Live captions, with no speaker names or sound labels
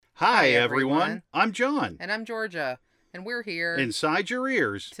Hi, everyone. I'm John. And I'm Georgia. And we're here Inside your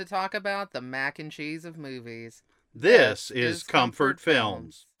ears. to talk about the mac and cheese of movies. This is Comfort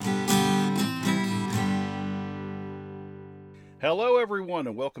Films. Hello, everyone,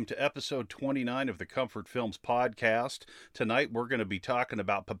 and welcome to episode 29 of the Comfort Films podcast. Tonight, we're going to be talking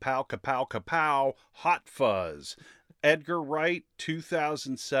about Kapow, Kapow, Kapow, Hot Fuzz. Edgar Wright,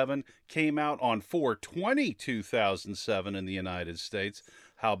 2007, came out on 4/20/2007 in the United States.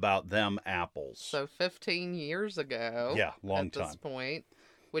 How about them apples? So 15 years ago. Yeah, long time. At this point,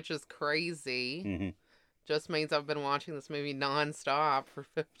 which is crazy. Mm-hmm. Just means I've been watching this movie nonstop for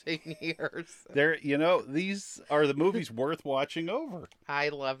 15 years. These are the movies worth watching over. I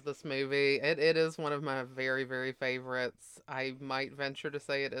love this movie. It is one of my very, very favorites. I might venture to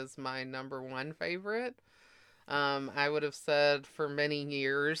say it is my number one favorite. I would have said for many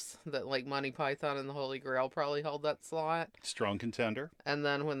years that like Monty Python and the Holy Grail probably held that slot. Strong contender. And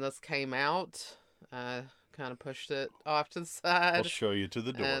then when this came out, kind of pushed it off to the side. I'll show you to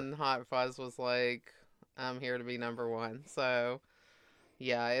the door. And Hot Fuzz was like, I'm here to be number one. So,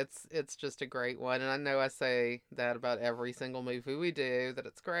 yeah, it's just a great one. And I know I say that about every single movie we do, that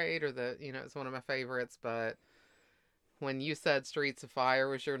it's great or that, it's one of my favorites. But when you said Streets of Fire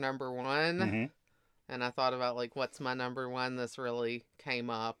was your number one, mm-hmm. and I thought about, like, what's my number one, this really came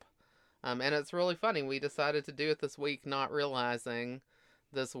up. And it's really funny. We decided to do it this week, not realizing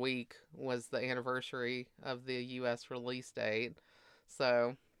this week was the anniversary of the U.S. release date.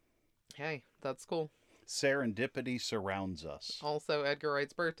 So, hey, that's cool. Serendipity surrounds us. Also, Edgar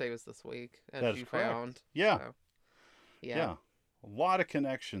Wright's birthday was this week, as you correct. found. Yeah. So, yeah. A lot of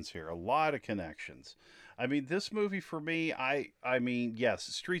connections here. A lot of connections. I mean, this movie for me, I mean, yes,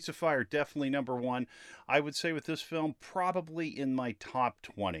 Streets of Fire, definitely number one. I would say with this film, probably in my top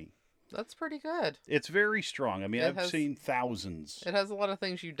 20. That's pretty good. It's very strong. I mean, I've seen thousands. It has a lot of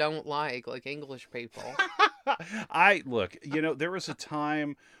things you don't like English people. Look, there was a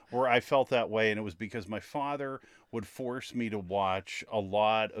time where I felt that way, and it was because my father would force me to watch a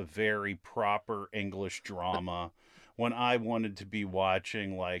lot of very proper English drama when I wanted to be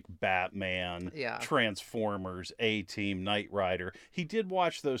watching like Batman, Yeah. Transformers, A-Team, Knight Rider. He did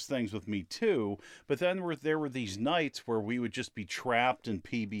watch those things with me too, but then there were these nights where we would just be trapped in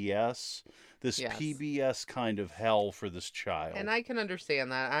PBS. This Yes. PBS kind of hell for this child. And I can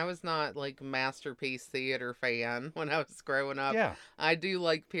understand that. I was not like Masterpiece Theater fan when I was growing up. Yeah. I do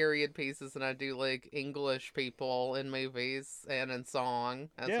like period pieces, and I do like English people in movies and in song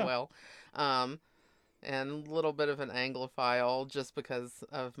as well. And a little bit of an Anglophile just because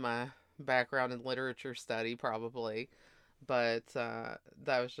of my background in literature study, probably. But that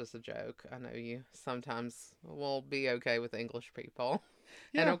was just a joke. I know you sometimes will be okay with English people.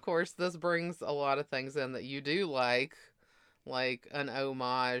 Yeah. And of course, this brings a lot of things in that you do like an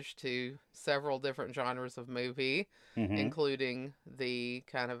homage to several different genres of movie, Mm-hmm. including the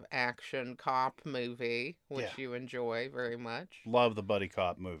kind of action cop movie, which you enjoy very much. Love the buddy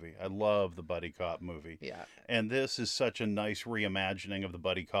cop movie. I love the buddy cop movie. Yeah. And this is such a nice reimagining of the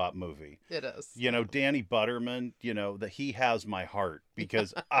buddy cop movie. It is. Danny Butterman, that he has my heart,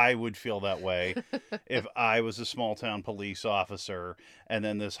 because I would feel that way if I was a small town police officer and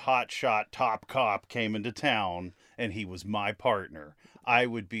then this hotshot top cop came into town and he was my partner. I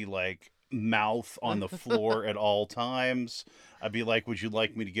would be like mouth on the floor at all times. I'd be like, would you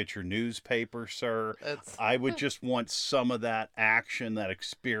like me to get your newspaper, sir? I would just want some of that action, that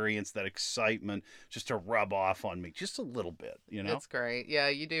experience, that excitement just to rub off on me just a little bit, It's great. Yeah,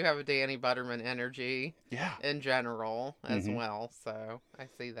 you do have a Danny Butterman energy in general as well, so I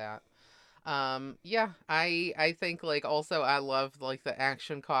see that. I think also I love the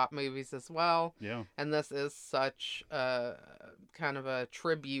action cop movies as well. Yeah. And this is such a kind of a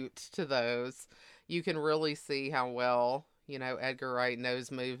tribute to those. You can really see how well, Edgar Wright knows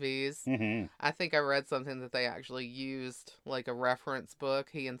movies. Mm-hmm. I think I read something that they actually used a reference book.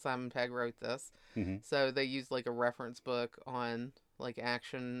 He and Simon Pegg wrote this. Mm-hmm. So they used a reference book on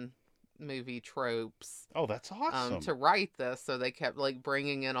action movie tropes. Oh, that's awesome. To write this, so they kept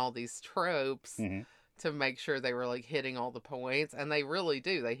bringing in all these tropes to make sure they were hitting all the points, and they really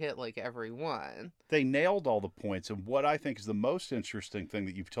do. They hit every one. They nailed all the points, and what I think is the most interesting thing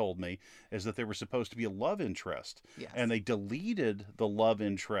that you've told me is that there was supposed to be a love interest. Yes. And they deleted the love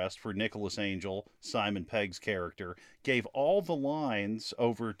interest for Nicholas Angel, Simon Pegg's character, gave all the lines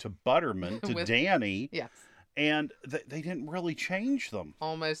over to Butterman, to Danny. Yes. And they didn't really change them.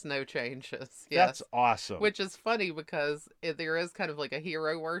 Almost no changes. Yes. That's awesome. Which is funny because there is kind of a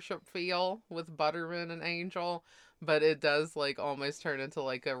hero worship feel with Butterman and Angel, but it does like almost turn into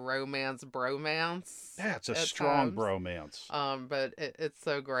like a romance bromance Yeah, it's a at strong times. bromance. But it's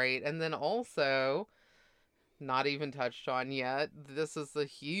so great. And then also, not even touched on yet, this is a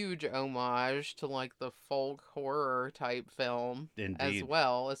huge homage to like the folk horror type film as Indeed.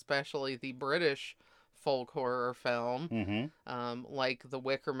 well, especially the British folk horror film, Mm-hmm. like The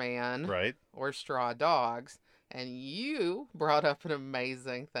Wicker Man Right. or Straw Dogs. And you brought up an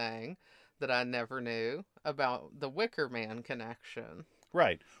amazing thing that I never knew about the Wicker Man connection.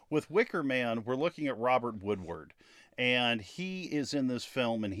 Right. With Wicker Man, we're looking at Robert Woodward, and he is in this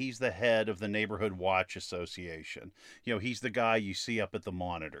film, and he's the head of the Neighborhood Watch Association. You know, he's the guy you see up at the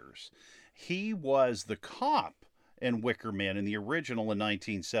monitors. He was the cop in Wicker Man in the original in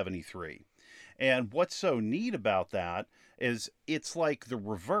 1973. And what's so neat about that is it's like the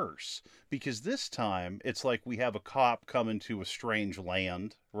reverse, because this time it's like we have a cop coming to a strange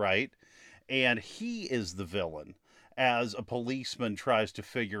land, right? And he is the villain as a policeman tries to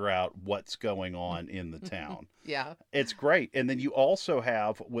figure out what's going on in the town. Yeah. It's great. And then you also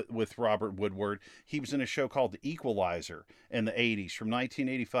have with Robert Woodward, he was in a show called The Equalizer in the 80s from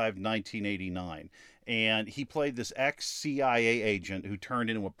 1985 to 1989. And he played this ex CIA agent who turned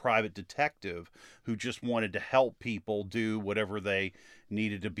into a private detective who just wanted to help people do whatever they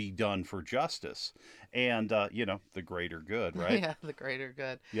needed to be done for justice. And, you know, the greater good, right? Yeah, the greater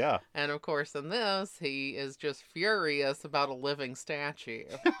good. Yeah. And of course, in this, he is just furious about a living statue.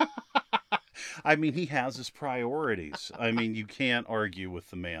 I mean, he has his priorities. I mean, you can't argue with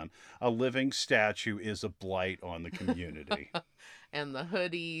the man. A living statue is a blight on the community. And the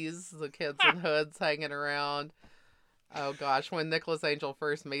hoodies, the kids in hoods hanging around. Oh gosh, when Nicholas Angel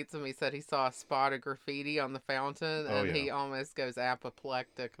first meets him, he said he saw a spot of graffiti on the fountain, Oh, and yeah. he almost goes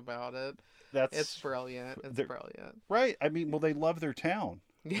apoplectic about it. That's It's brilliant. It's they're- brilliant. right. I mean, well, they love their town,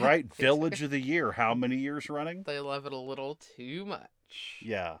 Yeah, right? they do. Village of the Year. How many years running? They love it a little too much.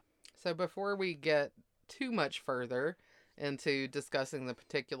 Yeah. So before we get too much further into discussing the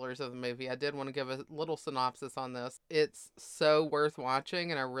particulars of the movie, I did want to give a little synopsis on this. It's so worth watching,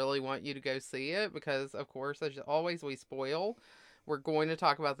 and I really want you to go see it because, of course, as always, we spoil. We're going to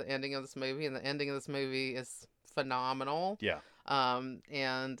talk about the ending of this movie, and the ending of this movie is phenomenal. Yeah.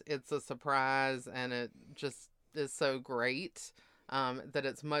 And it's a surprise, and it just is so great. That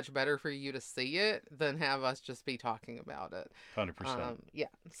it's much better for you to see it than have us just be talking about it. 100%. Yeah.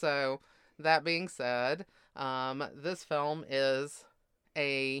 So that being said, this film is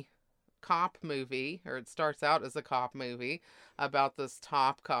a cop movie, or it starts out as a cop movie about this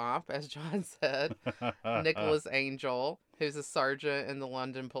top cop, as John said, Nicholas Angel, who's a sergeant in the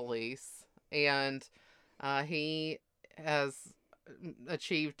London police, and he has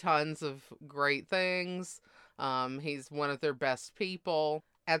achieved tons of great things. He's one of their best people.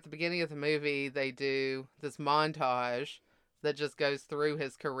 At the beginning of the movie, they do this montage that just goes through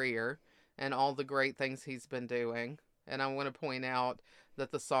his career and all the great things he's been doing. And I want to point out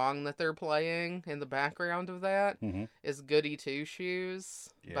that the song that they're playing in the background of that hmm is Goody Two Shoes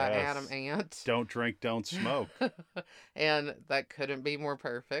by Adam Yes. Ant. Don't drink, don't smoke. And that couldn't be more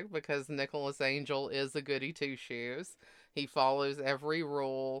perfect because Nicholas Angel is a Goody Two Shoes. He follows every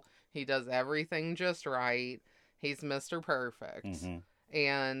rule. He does everything just right. He's Mr. Perfect. hmm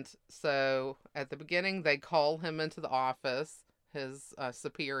And so at the beginning, they call him into the office, his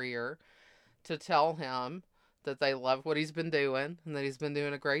superior, to tell him that they love what he's been doing and that he's been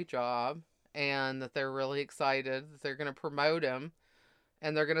doing a great job and that they're really excited that they're going to promote him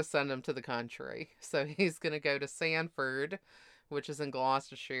and they're going to send him to the country. So he's going to go to Sanford, which is in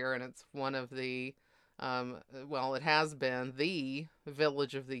Gloucestershire, and it's one of the well, it has been the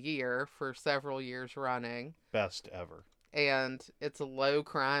Village of the Year for several years running. Best ever. And it's a low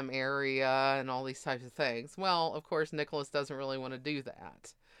crime area and all these types of things. Well, of course, Nicholas doesn't really want to do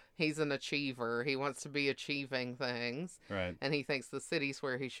that. He's an achiever. He wants to be achieving things. Right. And he thinks the city's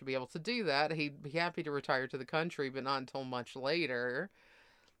where he should be able to do that. He'd be happy to retire to the country, but not until much later.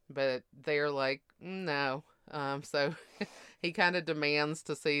 But they're like, no. So he kind of demands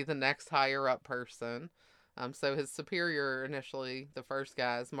to see the next higher up person. So his superior initially, the first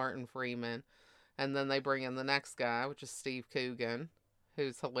guy, is Martin Freeman. And then they bring in the next guy, which is Steve Coogan,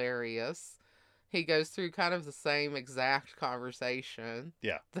 who's hilarious. He goes through kind of the same exact conversation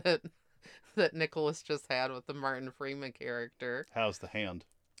Yeah. that Nicholas just had with the Martin Freeman character. How's the hand?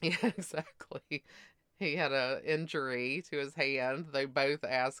 Yeah, exactly. He had a injury to his hand. They both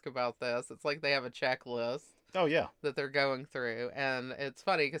ask about this. It's like they have a checklist Oh, yeah. that they're going through. And it's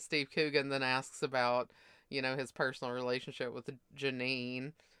funny because Steve Coogan then asks about, his personal relationship with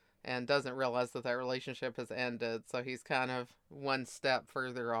Janine and doesn't realize that relationship has ended. So he's kind of one step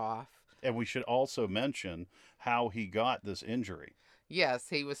further off. And we should also mention how he got this injury. Yes,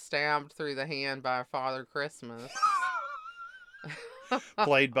 he was stabbed through the hand by Father Christmas.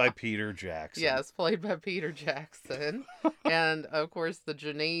 Played by Peter Jackson. Yes, played by Peter Jackson. And, of course, the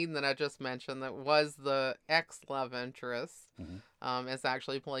Janine that I just mentioned that was the ex-love interest is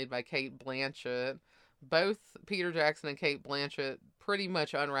actually played by Cate Blanchett. Both Peter Jackson and Cate Blanchett pretty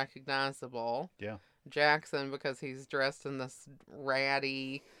much unrecognizable. Yeah. Jackson because he's dressed in this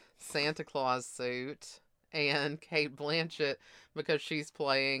ratty Santa Claus suit, and Cate Blanchett because she's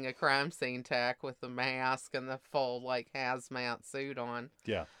playing a crime scene tech with the mask and the full like hazmat suit on.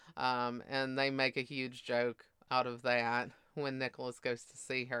 Yeah. And they make a huge joke out of that when Nicholas goes to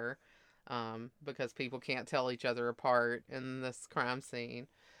see her, because people can't tell each other apart in this crime scene.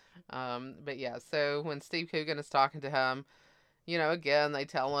 But yeah, so when Steve Coogan is talking to him, you know, again, they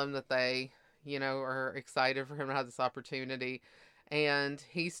tell him that they, you know, are excited for him to have this opportunity. And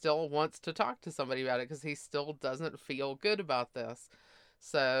he still wants to talk to somebody about it because he still doesn't feel good about this.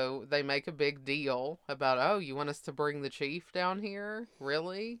 So they make a big deal about, oh, you want us to bring the chief down here?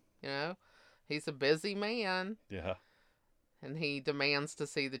 Really? You know, he's a busy man. Yeah. And he demands to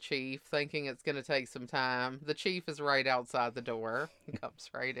see the chief, thinking it's going to take some time. The chief is right outside the door. He comes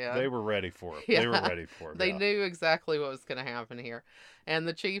right in. They were ready for it. Yeah. They were ready for it. They knew exactly what was going to happen here. And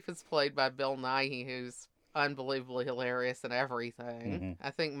the chief is played by Bill Nighy, who's unbelievably hilarious in everything. I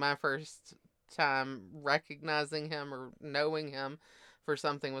think my first time recognizing him or knowing him for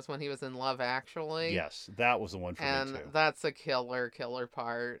something was when he was in Love Actually. Yes, that was the one for me too. And that's a killer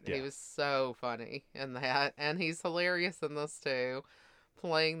part. Yeah. He was so funny in that. And he's hilarious in this too,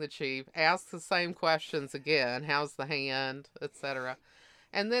 playing the chief. Asks the same questions again. How's the hand, etc.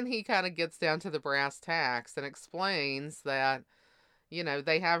 And then he kind of gets down to the brass tacks and explains that, you know,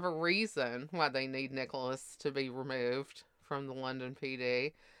 they have a reason why they need Nicholas to be removed from the London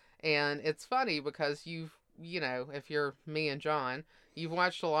PD. And it's funny because you know, if you're me and John, you've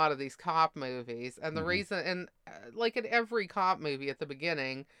watched a lot of these cop movies. And the reason, and like in every cop movie at the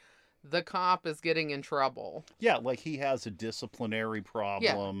beginning, the cop is getting in trouble. Yeah, like he has a disciplinary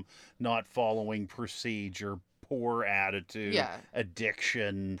problem, not following procedure, poor attitude,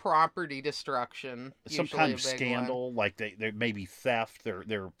 addiction, property destruction, some kind of scandal, like they maybe theft.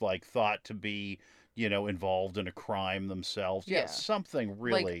 They're like thought to be, you know, involved in a crime themselves. Yeah, something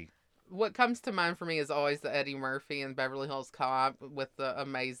really. Like, what comes to mind for me is always the Eddie Murphy in Beverly Hills Cop with the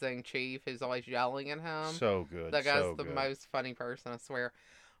amazing chief who's always yelling at him. So good. That guy's the most funny person, I swear.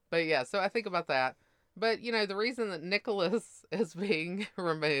 But yeah, so I think about that. But, you know, the reason that Nicholas is being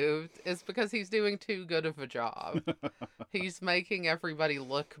removed is because he's doing too good of a job. He's making everybody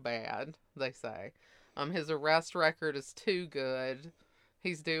look bad, they say. His arrest record is too good.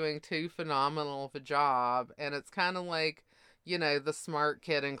 He's doing too phenomenal of a job. And it's kind of like, you know, the smart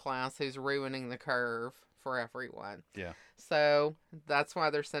kid in class who's ruining the curve for everyone. Yeah. So that's why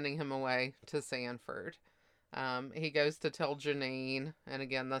they're sending him away to Sanford. He goes to tell Janine. And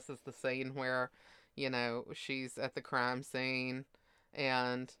again, this is the scene where, you know, she's at the crime scene,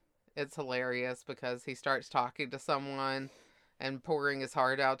 and it's hilarious because he starts talking to someone and pouring his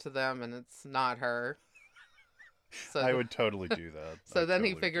heart out to them, and it's not her. So I would totally do that. So then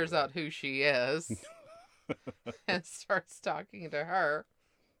he figures out who she is and starts talking to her.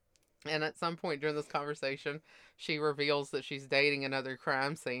 And at some point during this conversation, she reveals that she's dating another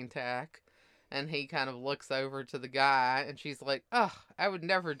crime scene tech. And he kind of looks over to the guy, and she's like, "Ugh, I would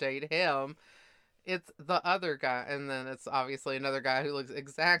never date him. It's the other guy." And then it's obviously another guy who looks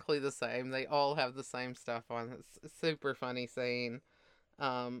exactly the same. They all have the same stuff on. It's a super funny scene.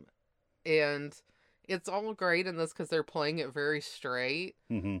 And it's all great in this because they're playing it very straight.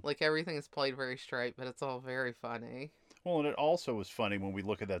 Like everything is played very straight, but it's all very funny. Well, and it also was funny when we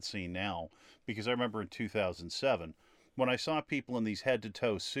look at that scene now, because I remember in 2007, when I saw people in these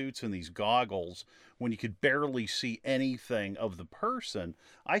head-to-toe suits and these goggles, when you could barely see anything of the person,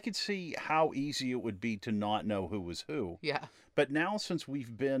 I could see how easy it would be to not know who was who. Yeah. But now, since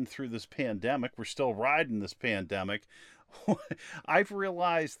we've been through this pandemic, we're still riding this pandemic, I've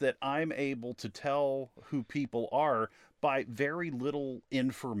realized that I'm able to tell who people are by very little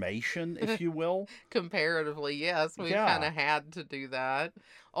information, if you will. Comparatively, yes. We've kind of had to do that.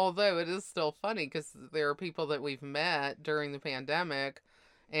 Although it is still funny because there are people that we've met during the pandemic,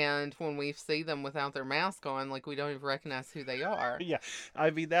 and when we see them without their mask on, like, we don't even recognize who they are. Yeah. I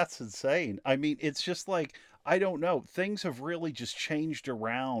mean, that's insane. I mean, it's just like, I don't know. Things have really just changed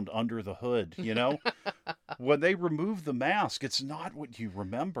around under the hood, you know? When they remove the mask, it's not what you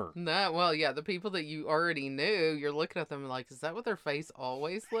remember. No, well, yeah, the people that you already knew, you're looking at them like, is that what their face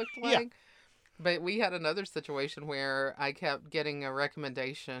always looked like? But we had another situation where I kept getting a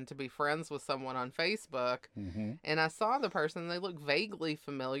recommendation to be friends with someone on Facebook, Mm-hmm. and I saw the person, they looked vaguely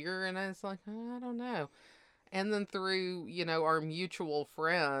familiar, and I was like, I don't know. And then through, our mutual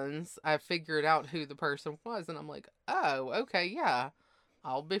friends, I figured out who the person was, and I'm like, oh, okay, yeah,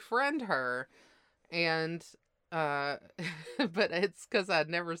 I'll befriend her. And uh but it's because I'd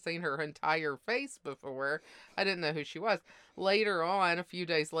never seen her entire face before. I didn't know who she was. Later on, a few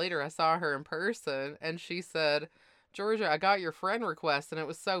days later, I saw her in person, and she said, Georgia, I got your friend request, and it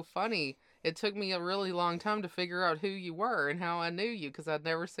was so funny. It took me a really long time to figure out who you were and how I knew you, because I'd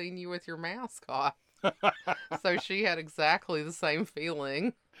never seen you with your mask off. So she had exactly the same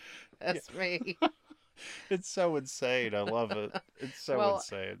feeling as me. It's so insane. I love it. It's so Well,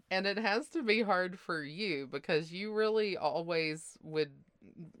 insane. and it has to be hard for you because you really always would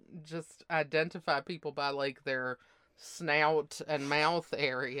just identify people by like their snout and mouth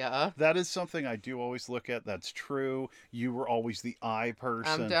area. That is something I do always look at. That's true. You were always the eye I'm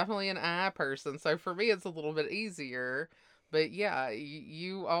person. definitely an eye person, so for me it's a little bit easier. But yeah,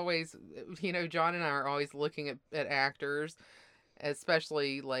 you always, John and I are always looking at actors,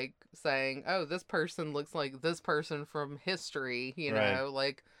 especially like saying, oh, this person looks like this person from history, Right.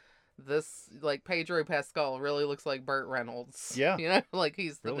 like this, like Pedro Pascal really looks like Burt Reynolds. Yeah. Like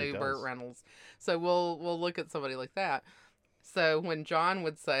he's the Really new does. Burt Reynolds. So we'll look at somebody like that. So when John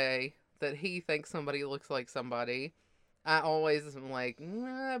would say that he thinks somebody looks like somebody, I always am like,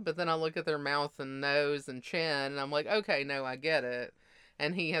 nah, but then I look at their mouth and nose and chin, and I'm like, okay, no, I get it.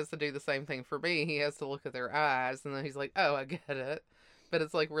 And he has to do the same thing for me. He has to look at their eyes, and then he's like, oh, I get it. But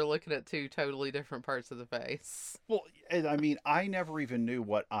it's like we're looking at two totally different parts of the face. Well, and I mean, I never even knew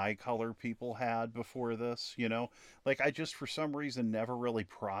what eye color people had before this, Like, I just, for some reason, never really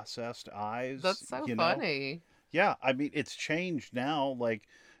processed eyes, That's so funny. Yeah, I mean, it's changed now. Like,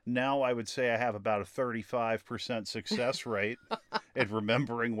 now I would say I have about a 35% success rate at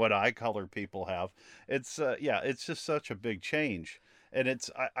remembering what eye color people have. Yeah, it's just such a big change. And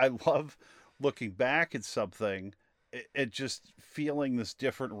I love looking back at something, it just feeling this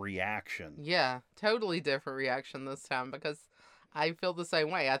different reaction. Yeah, totally different reaction this time because I feel the same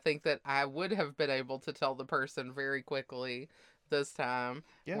way. I think that I would have been able to tell the person very quickly this time,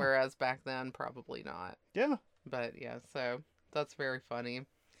 Yeah. whereas back then, probably not. Yeah. But yeah, so that's very funny.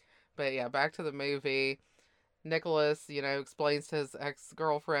 But yeah, back to the movie. Nicholas, explains to his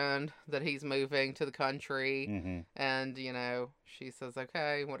ex-girlfriend that he's moving to the country, Mm-hmm. and she says,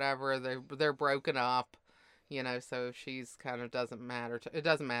 "Okay, whatever." They're broken up, so she's kind of doesn't matter to it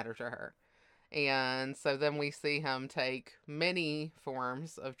doesn't matter to her. And so then we see him take many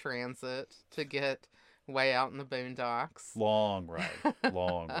forms of transit to get way out in the boondocks. Long ride.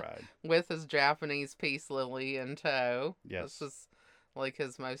 Long ride. With his Japanese peace lily in tow. Yes. This is like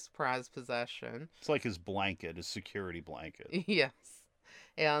his most prized possession. It's like his blanket, his security blanket. Yes.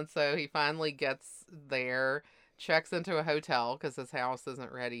 And so he finally gets there, checks into a hotel because his house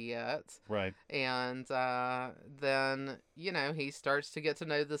isn't ready yet. Right. And then, he starts to get to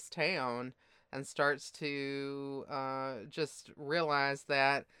know this town and starts to just realize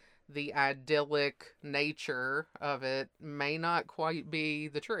that the idyllic nature of it may not quite be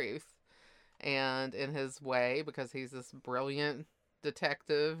the truth. And in his way, because he's this brilliant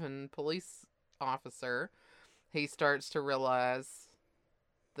detective and police officer, he starts to realize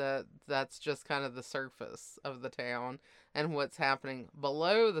that that's just kind of the surface of the town, and what's happening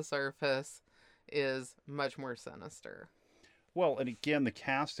below the surface is much more sinister. Well, and again, the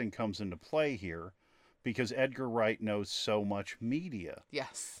casting comes into play here because Edgar Wright knows so much media.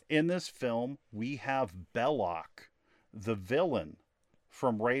 Yes. In this film, we have Belloc, the villain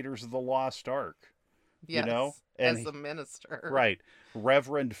from Raiders of the Lost Ark. Yes, and as the minister. Right.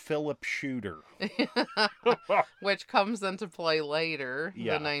 Reverend Philip Shooter. Which comes into play later,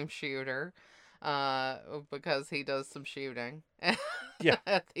 Yeah. the name Shooter, because he does some shooting Yeah.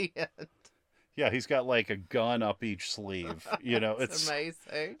 at the end. Yeah, he's got like a gun up each sleeve. It's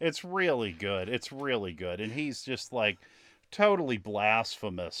amazing. It's really good. It's really good. And he's just like totally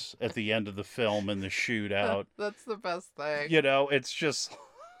blasphemous at the end of the film in the shootout. That's the best thing. It's just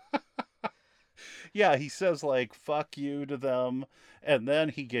yeah, he says like fuck you to them, and then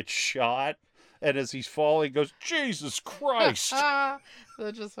he gets shot, and as he's falling he goes, Jesus Christ. That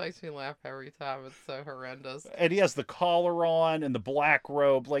just makes me laugh every time. It's so horrendous. And he has the collar on and the black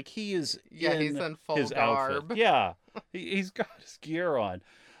robe, like he is he's in full his garb. outfit. Yeah, he's got his gear on.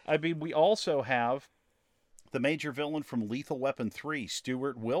 I mean, we also have the major villain from Lethal Weapon 3,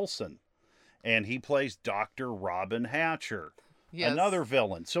 Stuart Wilson, and he plays Dr. Robin Hatcher. Yes. Another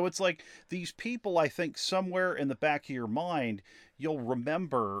villain. So it's like these people, I think somewhere in the back of your mind, you'll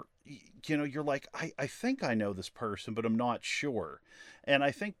remember, you're like, I think I know this person, but I'm not sure. And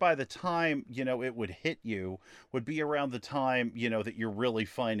I think by the time, it would hit you would be around the time, that you're really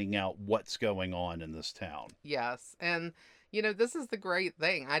finding out what's going on in this town. Yes. And, this is the great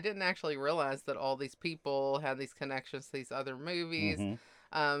thing. I didn't actually realize that all these people had these connections to these other movies.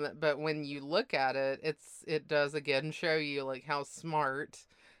 Hmm. But when you look at it, it does again show you like how smart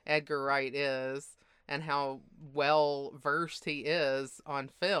Edgar Wright is and how well versed he is on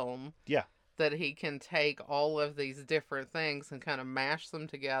film. Yeah. That he can take all of these different things and kind of mash them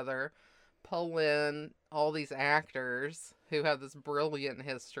together, pull in all these actors who have this brilliant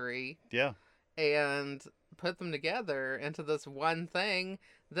history. Yeah. And put them together into this one thing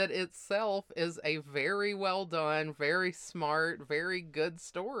that itself is a very well done, very smart, very good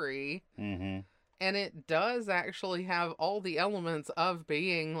story. Hmm. And it does actually have all the elements of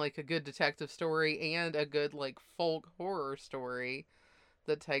being like a good detective story and a good like folk horror story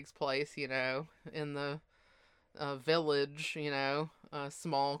that takes place, in the village, a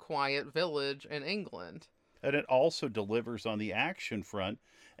small quiet village in England. And it also delivers on the action front.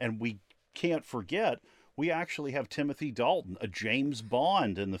 And we can't forget, we actually have Timothy Dalton, a James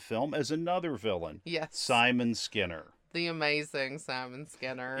Bond in the film, as another villain. Yes. Simon Skinner. The amazing Simon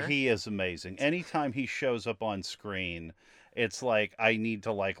Skinner. He is amazing. Anytime he shows up on screen, it's like I need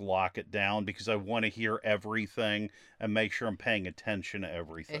to like lock it down because I want to hear everything and make sure I'm paying attention to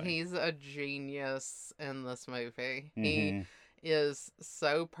everything. He's a genius in this movie. Mm-hmm. He is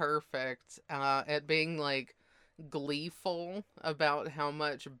so perfect at being like gleeful about how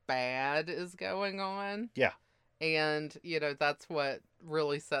much bad is going on. Yeah. And, that's what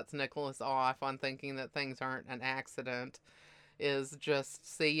really sets Nicholas off on thinking that things aren't an accident, is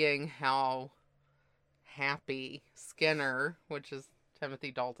just seeing how happy Skinner, which is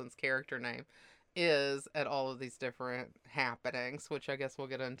Timothy Dalton's character name, is at all of these different happenings, which I guess we'll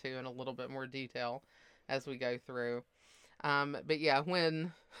get into in a little bit more detail as we go through. But yeah,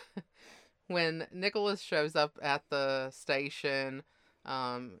 when Nicholas shows up at the station,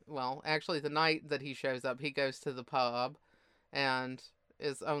 actually the night that he shows up, he goes to the pub and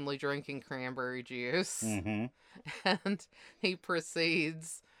is only drinking cranberry juice. Mm-hmm. And he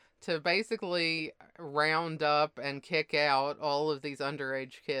proceeds to basically round up and kick out all of these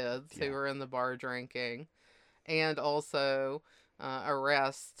underage kids who are in the bar drinking, and also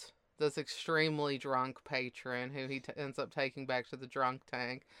arrest this extremely drunk patron who he ends up taking back to the drunk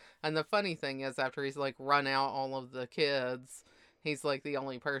tank. And the funny thing is, after he's like run out all of the kids, he's like the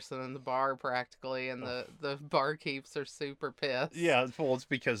only person in the bar practically, and the barkeeps are super pissed. Yeah, well, it's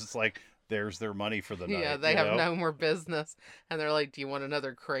because it's like there's their money for the night. Yeah, they have no more business, and they're like, "Do you want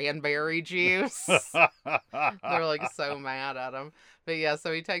another cranberry juice?" They're like so mad at him. But yeah,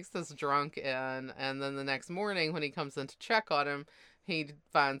 so he takes this drunk in, and then the next morning when he comes in to check on him, he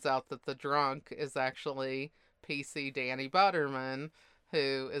finds out that the drunk is actually PC Danny Butterman,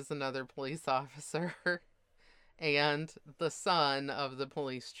 who is another police officer, and the son of the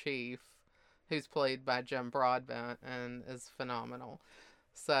police chief, who's played by Jim Broadbent and is phenomenal.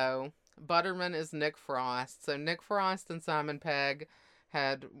 So Butterman is Nick Frost. So Nick Frost and Simon Pegg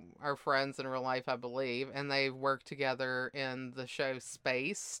are friends in real life, I believe, and they worked together in the show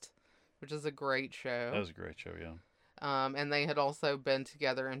Spaced, which is a great show. That was a great show, yeah. And they had also been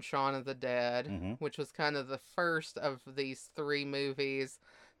together in Shaun of the Dead, which was kind of the first of these three movies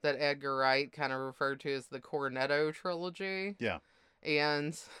that Edgar Wright kind of referred to as the Cornetto trilogy. Yeah.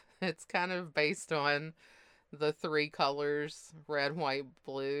 And it's kind of based on the Three Colors, Red, White,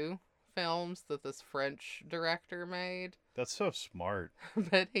 Blue films that this French director made. That's so smart.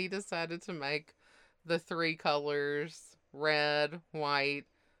 But he decided to make the Three Colors, red, white,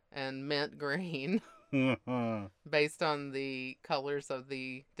 and mint green. Based on the colors of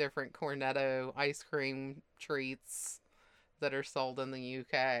the different Cornetto ice cream treats that are sold in the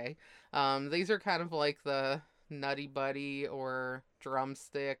UK. These are kind of like the Nutty Buddy or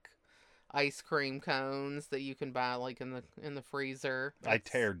Drumstick ice cream cones that you can buy like in the freezer. I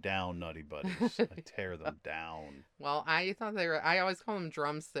tear down Nutty Buddies. I tear them down. Well, I thought I always call them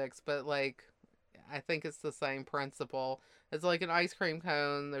drumsticks, but like I think it's the same principle. It's like an ice cream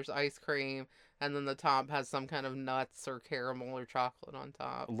cone, there's ice cream, and then the top has some kind of nuts or caramel or chocolate on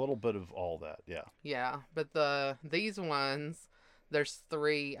top. A little bit of all that, yeah. Yeah, but these ones, there's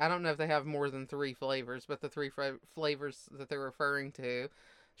three. I don't know if they have more than three flavors, but the three flavors that they're referring to,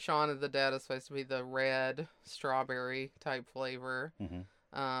 Shaun of the Dead is supposed to be the red strawberry type flavor.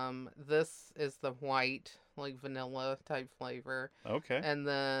 Mm-hmm. This is the white, like vanilla type flavor. Okay. And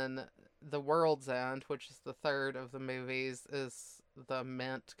then The World's End, which is the third of the movies, is the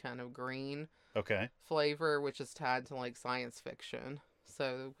mint kind of green Okay. flavor, which is tied to like science fiction.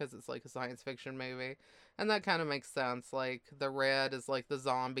 So, because it's like a science fiction movie. And that kind of makes sense. Like, the red is like the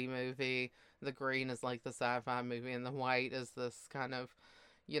zombie movie, the green is like the sci fi movie, and the white is this kind of,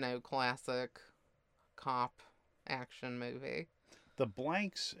 classic cop action movie. The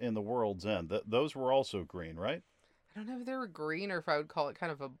blanks in The World's End, those were also green, right? I don't know if they were green or if I would call it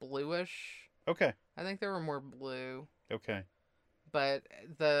kind of a bluish. Okay. I think they were more blue. Okay. But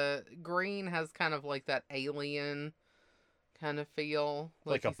the green has kind of like that alien kind of feel.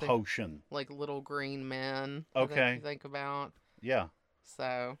 Like a potion. Like little green men. Okay. I think you think about. Yeah.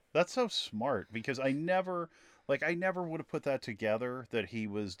 So. That's so smart because I never would have put that together that he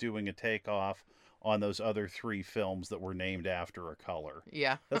was doing a takeoff on those other 3 films that were named after a color.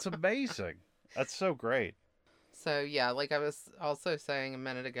 Yeah. That's amazing. That's so great. So, yeah, like I was also saying a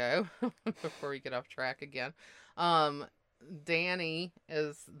minute ago, before we get off track again, Danny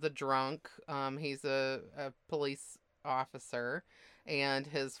is the drunk. He's a police officer, and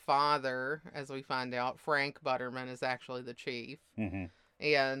his father, as we find out, Frank Butterman, is actually the chief. Mm-hmm.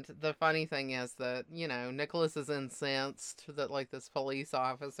 And the funny thing is that, Nicholas is incensed that, like, this police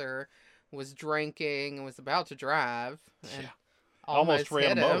officer was drinking and was about to drive and almost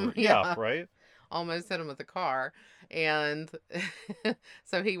ran him over. Yeah, right? Almost hit him with a car. And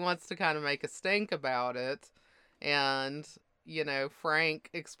so he wants to kind of make a stink about it. And, Frank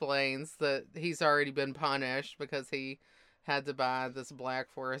explains that he's already been punished because he had to buy this Black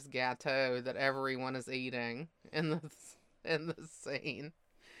Forest gâteau that everyone is eating in the scene.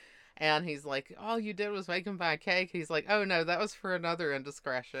 And he's like, all you did was make him buy a cake. He's like, oh no, that was for another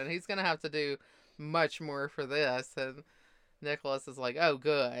indiscretion. He's going to have to do much more for this. And Nicholas is like, oh,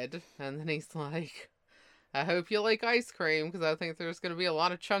 good. And then he's like, I hope you like ice cream because I think there's going to be a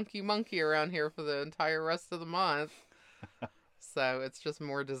lot of chunky monkey around here for the entire rest of the month. So it's just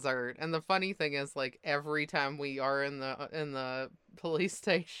more dessert. And the funny thing is, like, every time we are in the police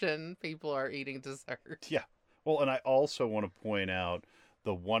station, people are eating dessert. Yeah. Well, and I also want to point out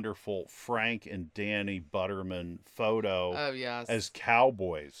the wonderful Frank and Danny Butterman photo as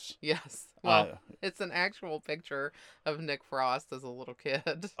cowboys. Yes. Well, it's an actual picture of Nick Frost as a little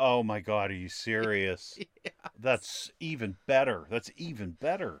kid. Oh my God, are you serious? Yes. That's even better.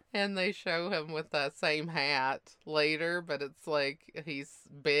 And they show him with that same hat later, but it's like he's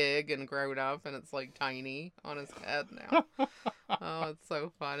big and grown up and it's like tiny on his head now. Oh, it's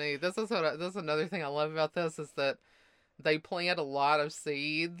so funny. This is another thing I love about this is that they plant a lot of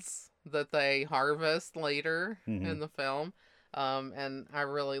seeds that they harvest later in the film. And I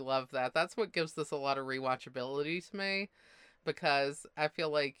really love that. That's what gives this a lot of rewatchability to me because I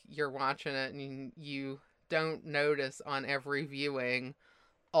feel like you're watching it and you don't notice on every viewing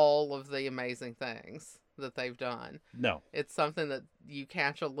all of the amazing things that they've done. No. It's something that you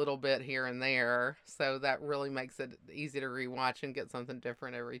catch a little bit here and there. So that really makes it easy to rewatch and get something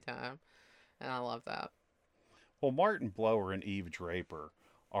different every time. And I love that. Well, Martin Blower and Eve Draper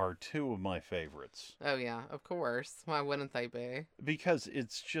are 2 of my favorites. Oh, yeah, of course. Why wouldn't they be? Because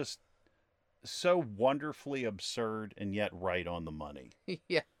it's just so wonderfully absurd and yet right on the money.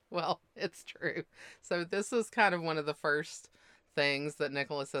 Yeah, well, it's true. So this is kind of one of the first things that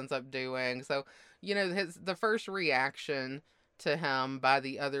Nicholas ends up doing. So, the first reaction to him by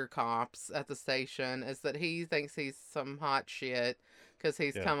the other cops at the station is that he thinks he's some hot shit because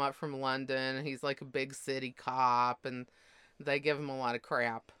he's come up from London and he's like a big city cop and they give him a lot of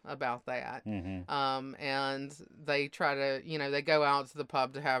crap about that. Mm-hmm. And they try to, they go out to the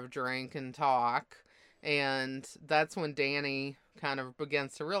pub to have a drink and talk. And that's when Danny kind of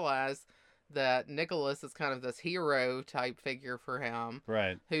begins to realize that Nicholas is kind of this hero type figure for him.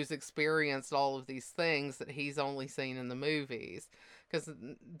 Right. Who's experienced all of these things that he's only seen in the movies. Because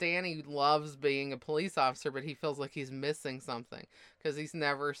Danny loves being a police officer, but he feels like he's missing something. Because he's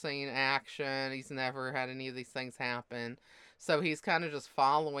never seen action. He's never had any of these things happen. So he's kind of just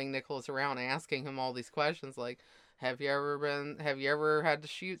following Nicholas around, asking him all these questions like, have you ever had to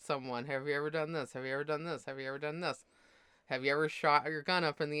shoot someone? Have you ever done this? Have you ever done this? Have you ever done this? Have you ever shot your gun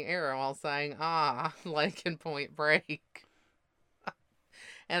up in the air while saying, like in Point Break?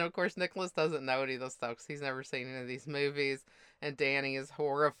 And of course, Nicholas doesn't know any of this stuff because he's never seen any of these movies. And Danny is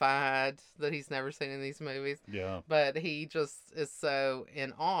horrified that he's never seen any of these movies. Yeah. But he just is so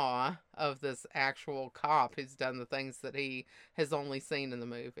in awe of this actual cop who's done the things that he has only seen in the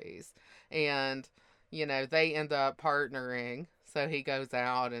movies. And, they end up partnering. So he goes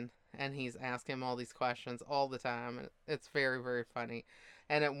out and he's asking him all these questions all the time. And it's very, very funny.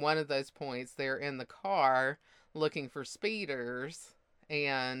 And at one of those points, they're in the car looking for speeders.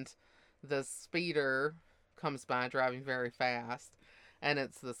 And the speeder comes by driving very fast. And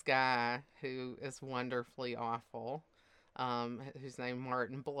it's this guy who is wonderfully awful, who's named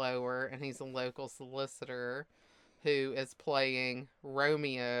Martin Blower, and he's a local solicitor who is playing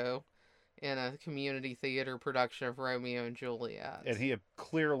Romeo in a community theater production of Romeo and Juliet. And he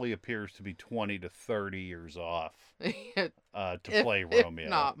clearly appears to be 20 to 30 years off to play if Romeo.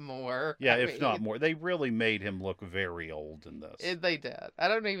 Not more. Yeah, not more. They really made him look very old in this. They did. I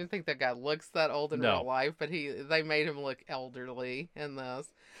don't even think that guy looks that old in real life, but they made him look elderly in this.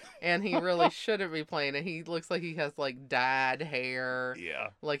 And he really shouldn't be playing it. He looks like he has like dyed hair. Yeah.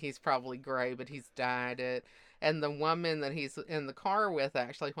 Like he's probably gray, but he's dyed it. And the woman that he's in the car with,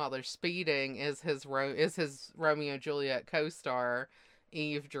 actually, while they're speeding, is his Romeo and Juliet co-star,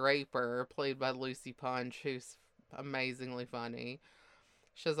 Eve Draper, played by Lucy Punch, who's amazingly funny.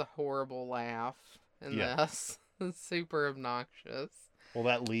 She has a horrible laugh in this. It's super obnoxious. Well,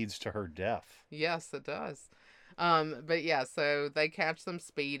 that leads to her death. Yes, it does. But yeah, so they catch them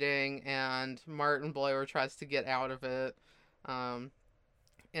speeding, and Martin Blower tries to get out of it.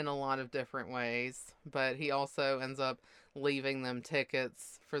 In a lot of different ways, but he also ends up leaving them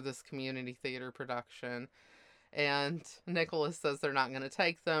tickets for this community theater production. And Nicholas says they're not going to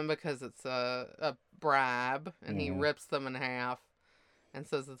take them because it's a bribe, and he rips them in half and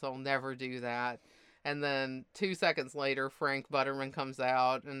says that they'll never do that. And then 2 seconds later, Frank Butterman comes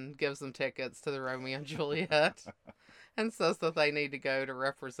out and gives them tickets to the Romeo and Juliet and says that they need to go to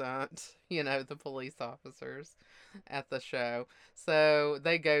represent, the police officers at the show. So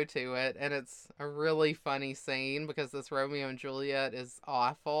they go to it, and it's a really funny scene because this Romeo and Juliet is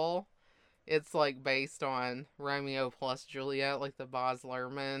awful. It's like based on Romeo plus Juliet, like the Baz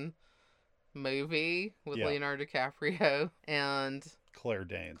Luhrmann movie with Leonardo DiCaprio and Claire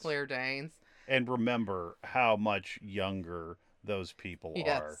Danes. And remember how much younger those people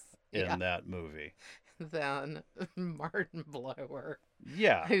are in that movie than Martin Blower.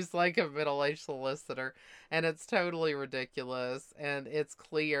 Yeah. Who's like a middle-aged solicitor. And it's totally ridiculous. And it's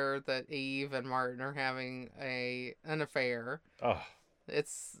clear that Eve and Martin are having an affair. Oh.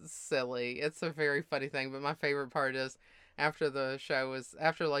 It's silly. It's a very funny thing. But my favorite part is after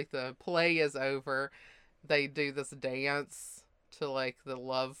the play is over, they do this dance to like the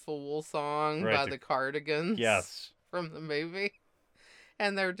Love Fool song by the Cardigans. Yes. From the movie.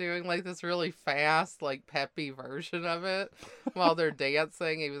 And they're doing like this really fast, like peppy version of it while they're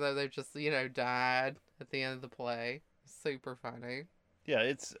dancing, even though they've just, died at the end of the play. Super funny.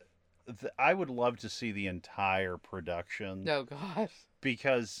 Yeah, I would love to see the entire production. Oh, gosh.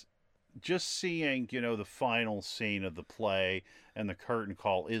 Because just seeing, the final scene of the play and the curtain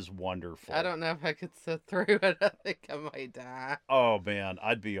call is wonderful. I don't know if I could sit through it. I think I might die. Oh, man,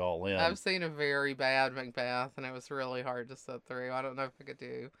 I'd be all in. I've seen a very bad Macbeth, and it was really hard to sit through. I don't know if I could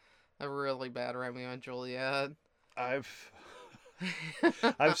do a really bad Romeo and Juliet. I've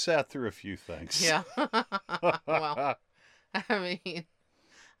sat through a few things. Yeah. Well, I mean,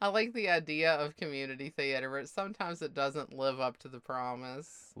 I like the idea of community theater, but sometimes it doesn't live up to the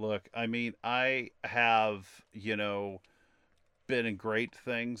promise. Look, I mean, I have, been in great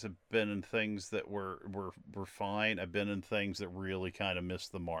things. I've been in things that were fine. I've been in things that really kind of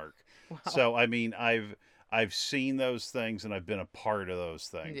missed the mark. Wow. So, I mean, I've seen those things and I've been a part of those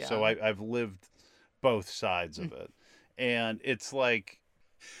things. Yeah. So I've lived both sides of it. And it's like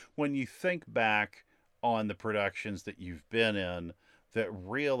when you think back on the productions that you've been in that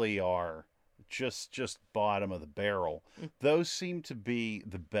really are just bottom of the barrel, those seem to be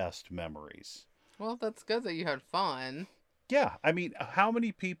the best memories. Well, that's good that you had fun. Yeah, I mean, how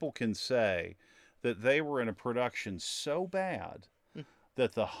many people can say that they were in a production so bad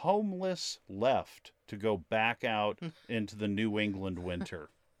that the homeless left to go back out into the New England winter?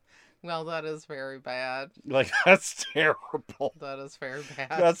 Well, that is very bad. Like, that's terrible. That is very bad.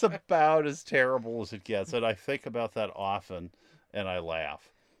 That's about as terrible as it gets. And I think about that often, and I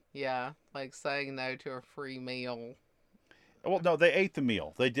laugh. Yeah, like saying no to a free meal. Well, no, they ate the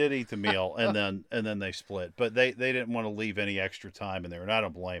meal. They did eat the meal, and then they split. But they didn't want to leave any extra time in there, and I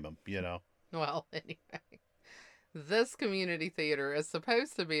don't blame them, Well, anyway, this community theater is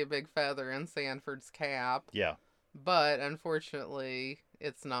supposed to be a big feather in Sanford's cap. Yeah. But unfortunately,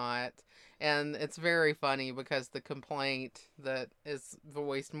 it's not. And it's very funny because the complaint that is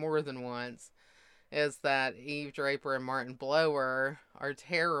voiced more than once is that Eve Draper and Martin Blower are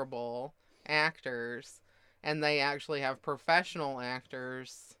terrible actors. And they actually have professional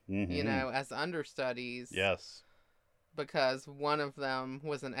actors, as understudies. Yes. Because one of them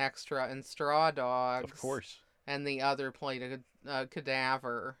was an extra in Straw Dogs. Of course. And the other played a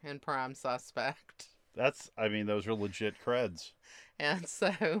cadaver in Prime Suspect. Those are legit creds. And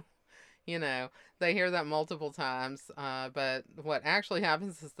so, You know, they hear that multiple times. But what actually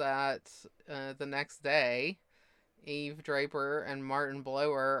happens is that the next day, Eve Draper and Martin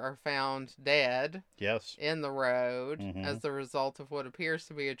Blower are found dead Yes. in the road Mm-hmm. as the result of what appears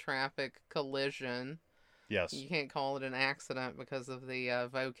to be a traffic collision. Yes. You can't call it an accident because of the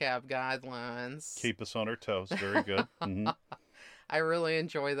vocab guidelines. Keep us on our toes. Very good. Mm-hmm. I really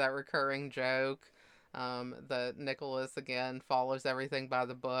enjoy that recurring joke. That Nicholas again follows everything by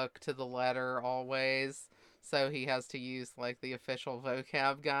the book to the letter always. So he has to use like the official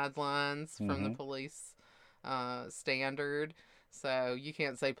vocab guidelines from the Mm-hmm. police standard. So you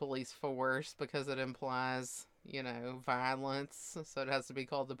can't say police force because it implies, violence. So it has to be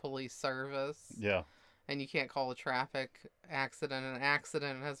called the police service. Yeah. And you can't call a traffic accident an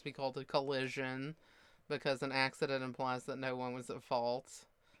accident. It has to be called a collision because an accident implies that no one was at fault.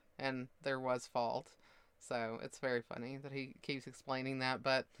 And there was fault. So it's very funny that he keeps explaining that.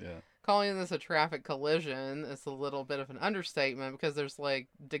 But Yeah. calling this a traffic collision is a little bit of an understatement because there's like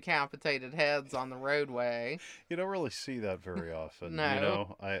decapitated heads on the roadway. You don't really see that very often. No. You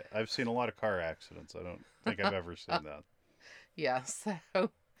know, I've seen a lot of car accidents. I don't think I've ever seen that. Yeah, so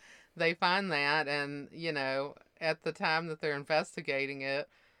they find that, and, at the time that they're investigating it,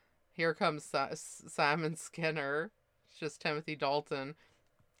 here comes Simon Skinner, it's just Timothy Dalton,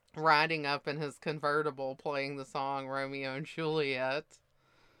 riding up in his convertible playing the song Romeo and Juliet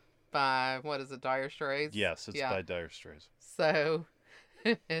by, what is it, Dire Straits? Yes, it's by Dire Straits. So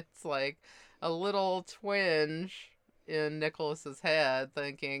it's like a little twinge in Nicholas's head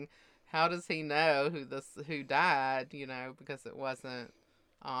thinking, how does he know who died, because it wasn't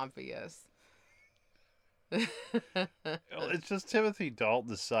obvious. It's just Timothy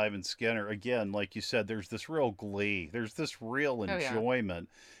Dalton as Simon Skinner. Again, like you said, there's this real glee. There's this real enjoyment.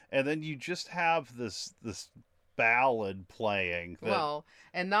 And then you just have this ballad playing. Well,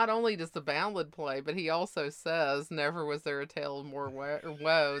 and not only does the ballad play, but he also says, never was there a tale of more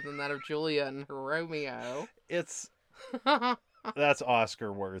woe than that of Juliet and her Romeo. That's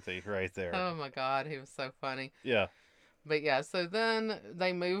Oscar worthy right there. Oh my God, he was so funny. Yeah. But yeah, so then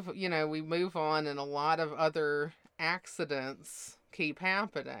we move on, and a lot of other accidents keep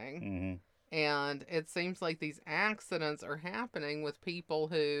happening. Mm-hmm. And it seems like these accidents are happening with people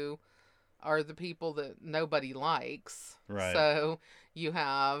who are the people that nobody likes. Right. So you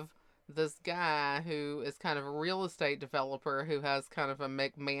have this guy who is kind of a real estate developer who has kind of a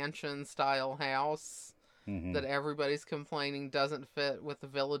McMansion style house that everybody's complaining doesn't fit with the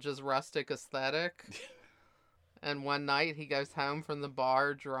village's rustic aesthetic. And one night he goes home from the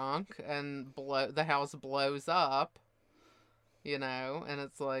bar drunk and the house blows up, and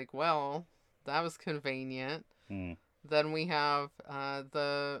it's like, well, that was convenient. Then we have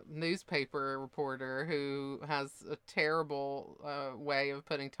the newspaper reporter who has a terrible way of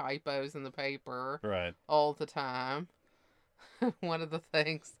putting typos in the paper all the time. One of the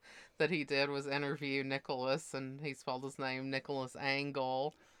things that he did was interview Nicholas, and he spelled his name Nicholas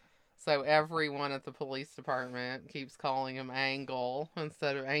Angle. So everyone at the police department keeps calling him Angle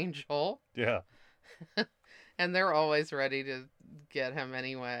instead of Angel. Yeah. And they're always ready to get him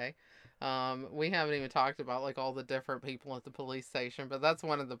anyway. We haven't even talked about like all the different people at the police station, but that's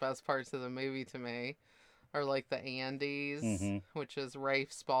one of the best parts of the movie to me. Are like the Andes, which is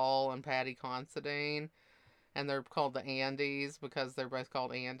Rafe Spall and Patty Considine. And they're called the Andes because they're both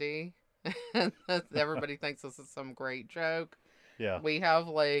called Andy. Everybody thinks this is some great joke. Yeah. We have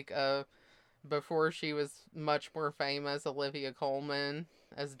like before she was much more famous, Olivia Colman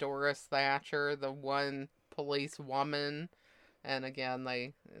as Doris Thatcher, the one police woman. And again,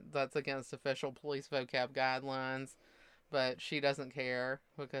 that's against official police vocab guidelines. But she doesn't care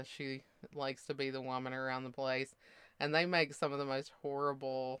because she likes to be the woman around the place. And they make some of the most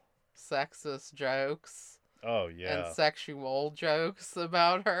horrible sexist jokes. Oh, yeah. And sexual jokes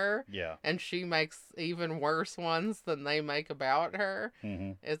about her. Yeah. And she makes even worse ones than they make about her.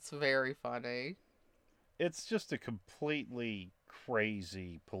 It's very funny. It's just a completely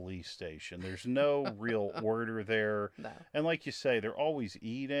crazy police station. There's no real order there. No. And like you say, they're always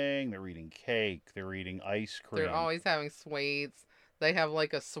eating. They're eating cake. They're eating ice cream. They're always having sweets. They have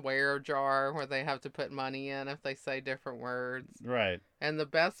like a swear jar where they have to put money in if they say different words. Right. And the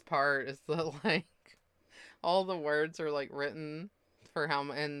best part is that like all the words are like written for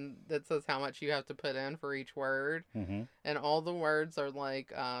and it says how much you have to put in for each word. And all the words are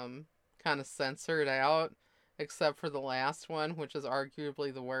like kind of censored out except for the last one, which is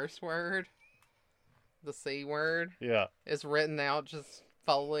arguably the worst word. The C word. Yeah. Is written out just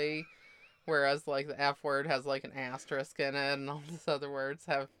fully, whereas like the F word has like an asterisk in it, and all these other words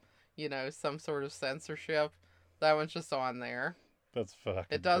have, some sort of censorship. That one's just on there. That's fucking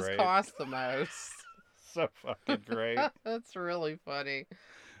It does great. cost the most. So fucking great. That's really funny.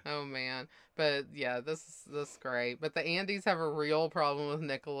 Oh man. But yeah, this is great. But the Andys have a real problem with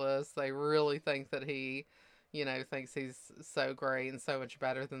Nicholas. They really think that he, thinks he's so great and so much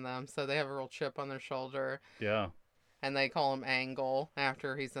better than them. So they have a real chip on their shoulder. Yeah. And they call him Angle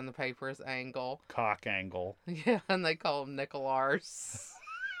after he's in the paper as Angle. Cock angle. Yeah, and they call him Nicolars.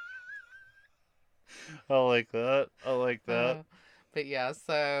 I like that. I like that. But yeah,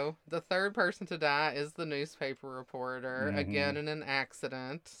 so the third person to die is the newspaper reporter, again in an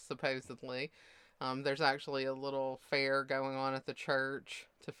accident, supposedly. There's actually a little fair going on at the church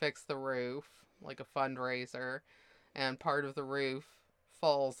to fix the roof, like a fundraiser, and part of the roof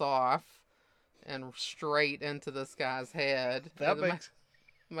falls off and straight into this guy's head. That in makes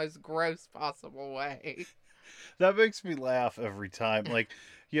the most gross possible way. that makes me laugh every time. Like,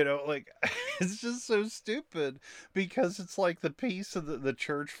 like it's just so stupid because it's like the piece of the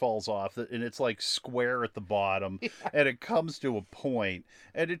church falls off and it's like square at the bottom and it comes to a point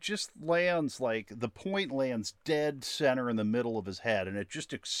and it just lands like the point lands dead center in the middle of his head and it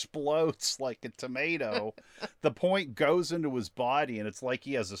just explodes like a tomato. The point goes into his body and it's like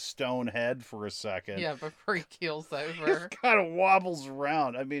he has a stone head for a second. Yeah, before he keels over. It kind of wobbles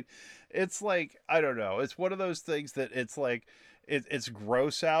around. I mean, it's like, I don't know. It's one of those things that it's like, it's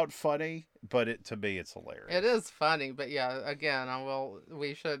gross out funny, but to me it's hilarious. It is funny, but yeah, again,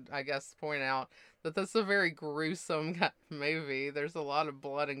 we should, I guess, point out that this is a very gruesome movie. There's a lot of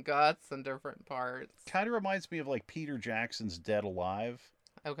blood and guts in different parts. Kind of reminds me of like Peter Jackson's Dead Alive.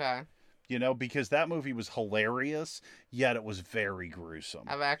 Okay. Because that movie was hilarious, yet it was very gruesome.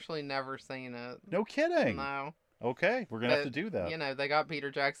 I've actually never seen it. No kidding. No. Okay, we're gonna have to do that. They got Peter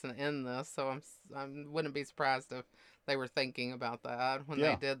Jackson in this, so I wouldn't be surprised if they were thinking about that when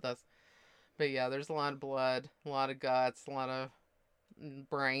they did this. But yeah, there's a lot of blood, a lot of guts, a lot of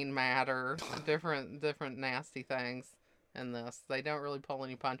brain matter, different nasty things in this. They don't really pull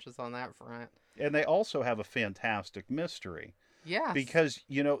any punches on that front. And they also have a fantastic mystery. Yes. Because,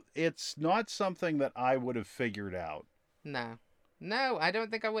 it's not something that I would have figured out. No, I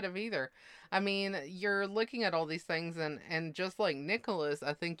don't think I would have either. I mean, you're looking at all these things, and just like Nicholas,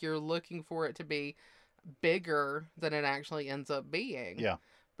 I think you're looking for it to be bigger than it actually ends up being. Yeah.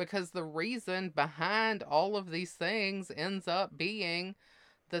 Because the reason behind all of these things ends up being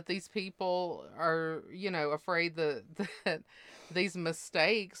that these people are, afraid that these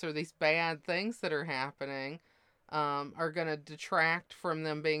mistakes or these bad things that are happening are going to detract from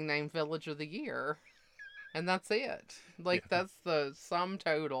them being named Village of the Year. And that's it. That's the sum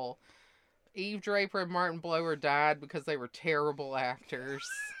total. Eve Draper and Martin Blower died because they were terrible actors.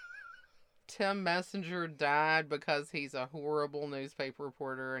 Tim Messenger died because he's a horrible newspaper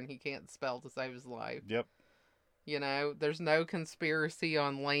reporter and he can't spell to save his life. Yep. There's no conspiracy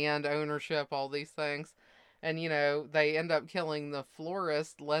on land ownership, all these things. And, they end up killing the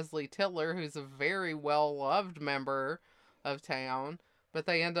florist, Leslie Tiller, who's a very well-loved member of town. But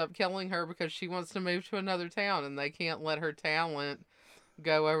they end up killing her because she wants to move to another town and they can't let her talent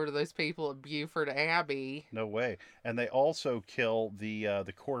go over to those people at Buford Abbey. No way. And they also kill the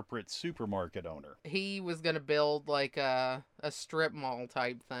corporate supermarket owner. He was going to build like a strip mall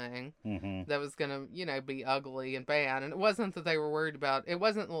type thing that was going to, be ugly and bad. And it wasn't that they were worried about, it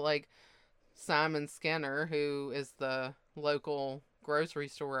wasn't like Simon Skinner, who is the local grocery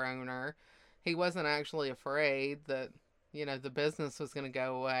store owner. He wasn't actually afraid that the business was going to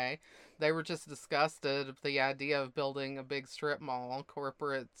go away. They were just disgusted at the idea of building a big strip mall,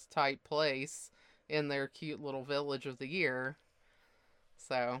 corporate type place in their cute little Village of the Year.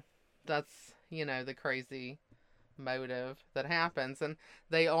 So that's, the crazy motive that happens. And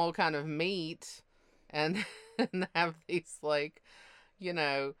they all kind of meet and, and have these late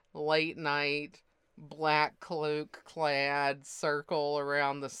night black cloak clad circle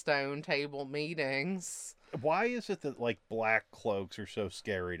around the stone table meetings. Why is it that black cloaks are so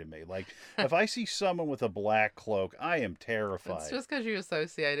scary to me? Like if I see someone with a black cloak, I am terrified. It's just because you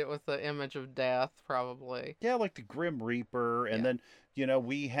associate it with the image of death, probably. Yeah, like the Grim Reaper, and then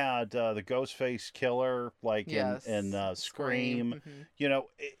we had the Ghostface Killer, in Scream.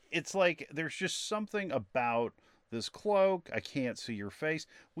 It's like there's just something about this cloak. I can't see your face.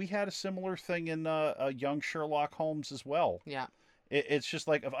 We had a similar thing in Young Sherlock Holmes as well. Yeah, it's just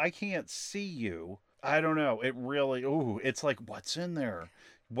like if I can't see you. I don't know. It really, it's like, what's in there?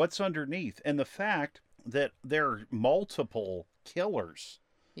 What's underneath? And the fact that there are multiple killers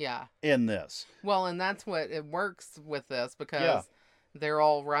in this. Well, and that's what it works with this because they're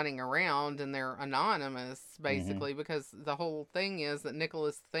all running around and they're anonymous, basically, because the whole thing is that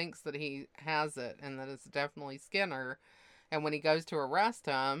Nicholas thinks that he has it and that it's definitely Skinner. And when he goes to arrest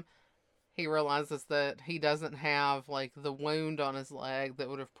him, he realizes that he doesn't have like the wound on his leg that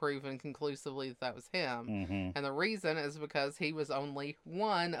would have proven conclusively that that was him. Mm-hmm. And the reason is because he was only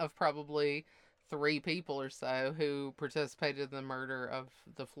one of probably 3 people or so who participated in the murder of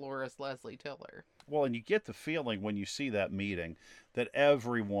the florist Leslie Tiller. Well, and you get the feeling when you see that meeting that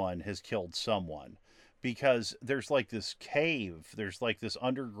everyone has killed someone, because there's like this cave, there's like this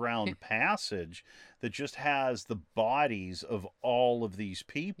underground passage that just has the bodies of all of these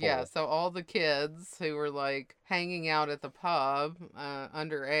people. Yeah, so all the kids who were like hanging out at the pub,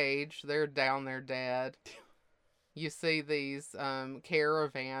 underage, they're down there dead. You see these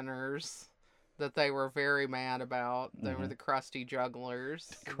caravanners that they were very mad about. They were the crusty jugglers.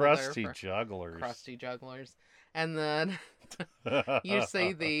 Crusty jugglers. Crusty jugglers. And then you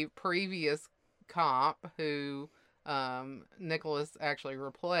see the previous cop who Nicholas actually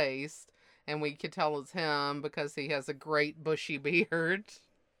replaced, and we could tell it's him because he has a great bushy beard.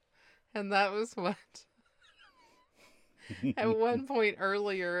 And that was what at one point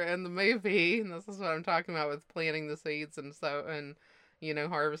earlier in the movie, and this is what I'm talking about with planting the seeds and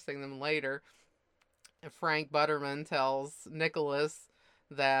harvesting them later. Frank Butterman tells Nicholas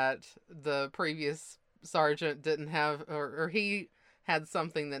that the previous sergeant didn't have, or he had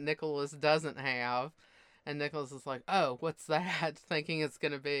something that Nicholas doesn't have. And Nicholas is like, oh, what's that? Thinking it's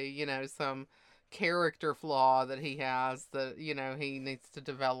going to be, some character flaw that he has that, he needs to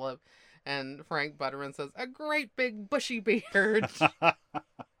develop. And Frank Butterman says, a great big bushy beard.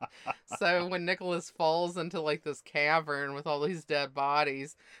 So when Nicholas falls into like this cavern with all these dead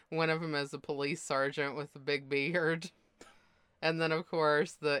bodies, one of them is a police sergeant with a big beard. And then, of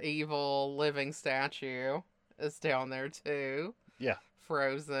course, the evil living statue is down there too. Yeah.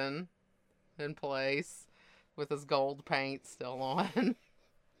 Frozen in place with his gold paint still on.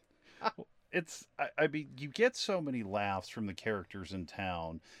 I mean, you get so many laughs from the characters in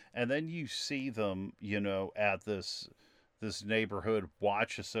town, and then you see them, at this neighborhood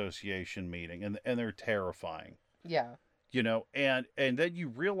watch association meeting, and they're terrifying. Yeah. And then you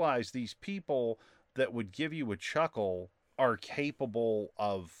realize these people that would give you a chuckle are capable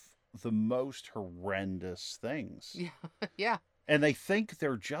of the most horrendous things. Yeah. Yeah. And they think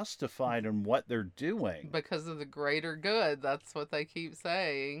they're justified in what they're doing. Because of the greater good. That's what they keep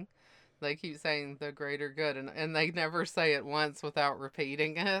saying. They keep saying the greater good, and they never say it once without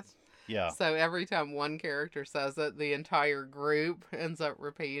repeating it. Yeah. So every time one character says it, the entire group ends up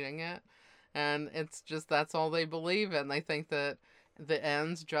repeating it. And it's just, that's all they believe in. They think that the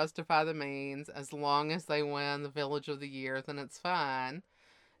ends justify the means. As long as they win the Village of the Year, then it's fine.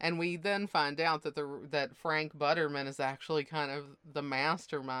 And we then find out that Frank Butterman is actually kind of the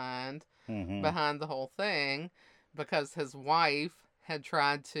mastermind behind the whole thing, because his wife had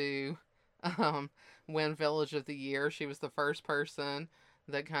tried to win Village of the Year. She was the first person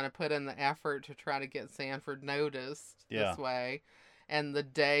that kind of put in the effort to try to get Sanford noticed this way. And the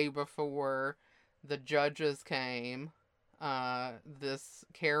day before the judges came, this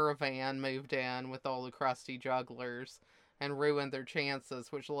caravan moved in with all the crusty jugglers and ruined their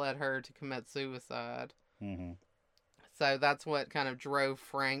chances, which led her to commit suicide. Mm-hmm. So that's what kind of drove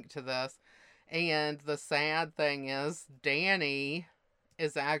Frank to this. And the sad thing is, Danny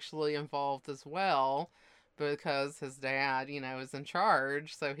is actually involved as well, because his dad, is in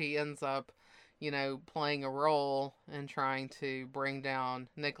charge. So he ends up, playing a role in trying to bring down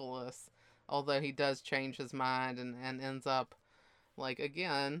Nicholas. Although he does change his mind and ends up, like,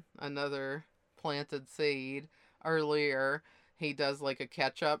 again, another planted seed. Earlier, he does like a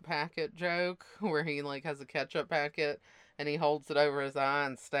ketchup packet joke where he like has a ketchup packet and he holds it over his eye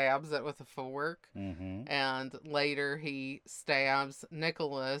and stabs it with a fork. Mm-hmm. And later he stabs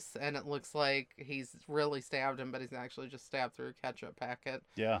Nicholas, and it looks like he's really stabbed him, but he's actually just stabbed through a ketchup packet.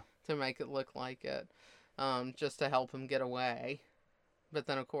 Yeah. To make it look like it, just to help him get away. But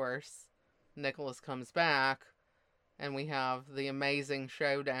then, of course, Nicholas comes back, and we have the amazing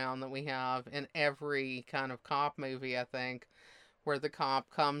showdown that we have in every kind of cop movie, I think, where the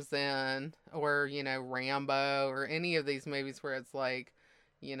cop comes in, or, Rambo, or any of these movies where it's like,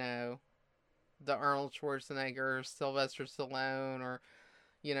 the Arnold Schwarzenegger, Sylvester Stallone, or,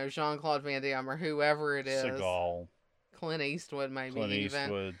 Jean-Claude Van Damme, or whoever it is. Seagal. Clint Eastwood, maybe. Clint even.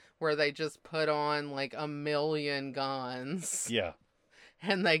 Eastwood. Where they just put on, like, 1,000,000 guns. Yeah.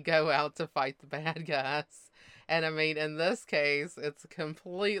 And they go out to fight the bad guys. And I mean, in this case, it's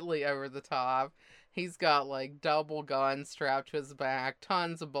completely over the top. He's got like double guns strapped to his back,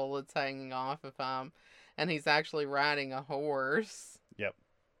 tons of bullets hanging off of him, and he's actually riding a horse. Yep.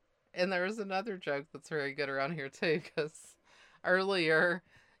 And there's another joke that's very good around here too, because earlier,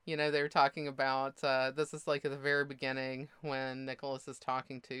 They were talking about, this is like at the very beginning when Nicholas is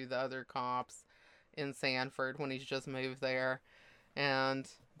talking to the other cops in Sanford when he's just moved there. And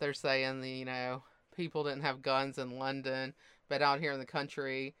they're saying, people didn't have guns in London, but out here in the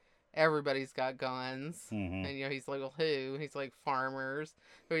country, everybody's got guns. Mm-hmm. And, he's like, well, who? He's like, farmers.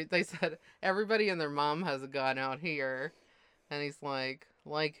 They said, everybody and their mom has a gun out here. And he's like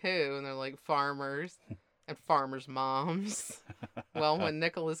who? And they're like, farmers and farmers' moms. Well, when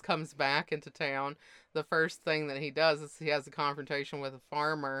Nicholas comes back into town, the first thing that he does is he has a confrontation with a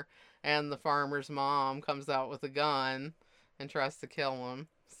farmer, and the farmer's mom comes out with a gun and tries to kill him.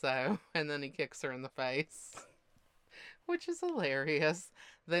 So, and then he kicks her in the face, which is hilarious.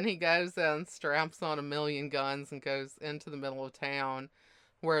 Then he goes and straps on 1,000,000 guns and goes into the middle of town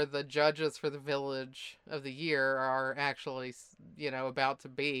where the judges for the village of the year are actually, about to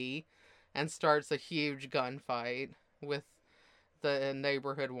be, and starts a huge gunfight with the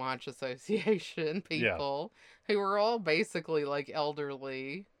Neighborhood Watch Association people who are all basically like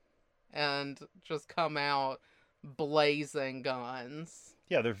elderly and just come out blazing guns.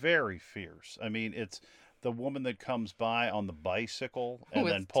 Yeah, they're very fierce. I mean, it's the woman that comes by on the bicycle and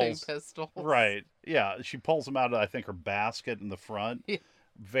with then pulls 2 pistols. Right. Yeah, she pulls them out of, I think, her basket in the front. Yeah.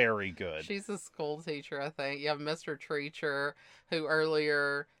 Very good. She's a school teacher, I think. You have Mr. Treacher, who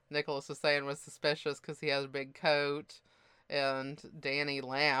earlier Nicholas was saying was suspicious because he has a big coat. And Danny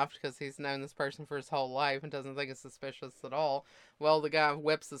laughed because he's known this person for his whole life and doesn't think it's suspicious at all. Well, the guy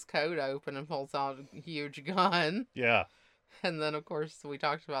whips his coat open and pulls out a huge gun. Yeah. And then, of course, we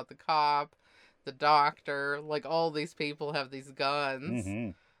talked about the cop, the doctor. Like, all these people have these guns.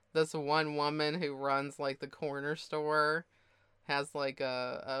 Mm-hmm. This one woman who runs, like, the corner store has, like,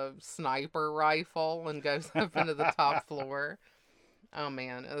 a sniper rifle and goes up into the top floor. Oh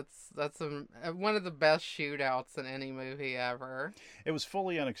man, that's one of the best shootouts in any movie ever. It was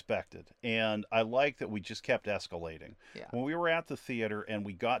fully unexpected, and I like that we just kept escalating. Yeah. When we were at the theater and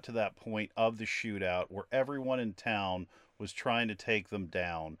we got to that point of the shootout where everyone in town was trying to take them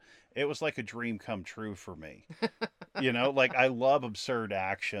down, it was like a dream come true for me. Like I love absurd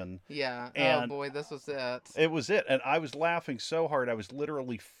action. Yeah. And oh boy, this was it. It was it. And I was laughing so hard, I was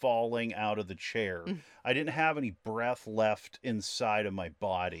literally falling out of the chair. I didn't have any breath left inside of my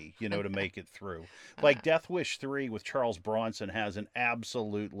body, to make it through. Like Death Wish 3 with Charles Bronson has an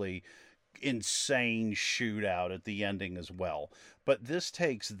absolutely insane shootout at the ending as well. But this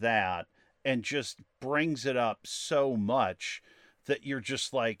takes that and just brings it up so much that you're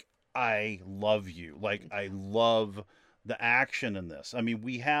just like, I love you. Like, I love the action in this. I mean,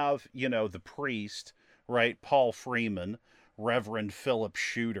 we have, the priest, right? Paul Freeman, Reverend Philip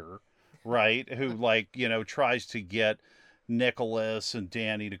Shooter, right? Who, tries to get Nicholas and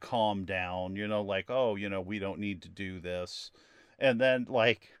Danny to calm down, like, oh, we don't need to do this. And then,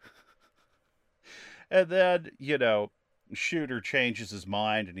 Shooter changes his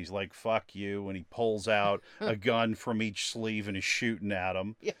mind and he's like, fuck you. And he pulls out a gun from each sleeve and is shooting at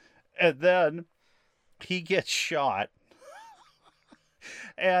him. Yeah. And then he gets shot.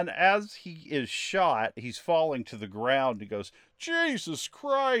 And as he is shot, he's falling to the ground. He goes, Jesus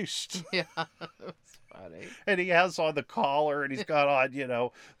Christ. Yeah, it was funny. And he has on the collar and he's got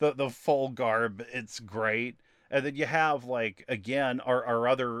on, the full garb. It's great. And then you have, again, our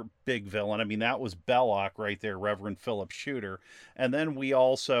other big villain. I mean, that was Belloc right there, Reverend Philip Shooter. And then we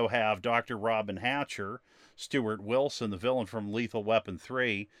also have Dr. Robin Hatcher, Stuart Wilson, the villain from Lethal Weapon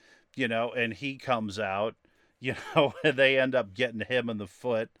 3, and he comes out, and they end up getting him in the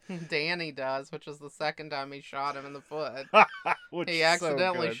foot. Danny does, which is the second time he shot him in the foot. He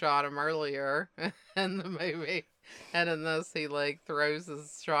accidentally so shot him earlier in the movie. And in this, he, throws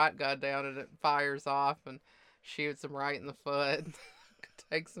his shotgun down and it fires off and shoots him right in the foot.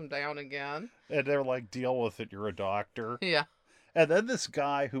 Takes him down again. And they're like, deal with it, you're a doctor. Yeah. And then this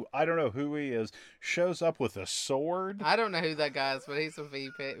guy, who I don't know who he is, shows up with a sword. I don't know who that guy is, but he's a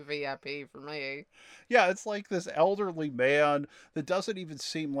VIP for me. Yeah, it's like this elderly man that doesn't even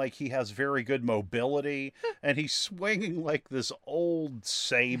seem like he has very good mobility. And he's swinging like this old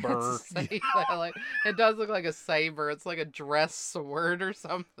saber. It does look like a saber. It's like a dress sword or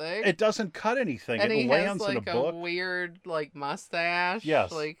something. It doesn't cut anything. And it lands has in a book. Weird mustache. Yes.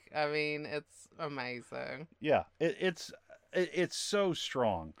 It's amazing. Yeah, it's so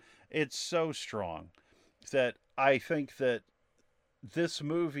strong. It's so strong that I think that this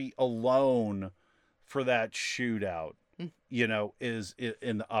movie alone for that shootout, is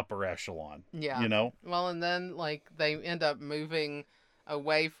in the upper echelon. Yeah. Well, and then they end up moving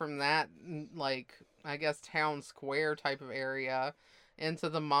away from that, I guess town square type of area into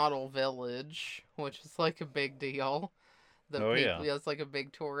the model village, which is a big deal. The Oh people, yeah. it's like a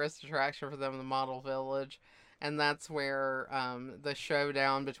big tourist attraction for them, the model village. And that's where the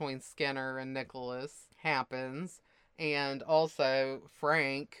showdown between Skinner and Nicholas happens. And also,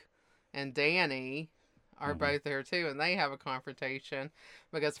 Frank and Danny are Hmm. both there too, and they have a confrontation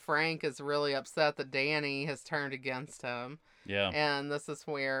because Frank is really upset that Danny has turned against him. Yeah. And this is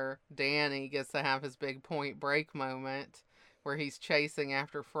where Danny gets to have his big point break moment where he's chasing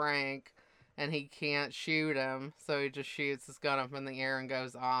after Frank and he can't shoot him, so he just shoots his gun up in the air and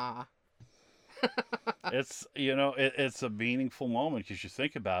goes, ah. It's it's a meaningful moment because you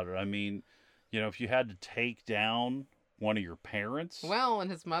think about it. I mean, if you had to take down one of your parents, Well, and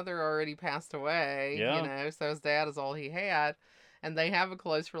his mother already passed away, yeah, so his dad is all he had. And they have a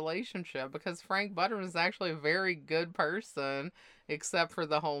close relationship because Frank Butterman is actually a very good person, except for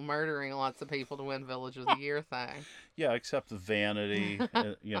the whole murdering lots of people to win Village of the Year thing. yeah, except the vanity,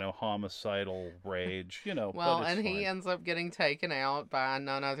 homicidal rage, but Well, it's and he fine. ends up getting taken out by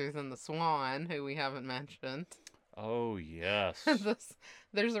none other than the Swan, who we haven't mentioned. Oh yes. this,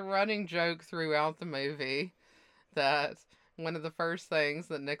 there's a running joke throughout the movie that one of the first things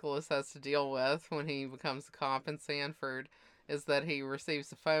that Nicholas has to deal with when he becomes a cop in Sanford is that he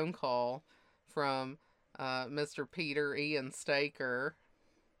receives a phone call from Mr. Peter Ian Staker,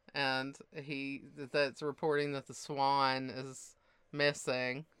 and that's reporting that the Swan is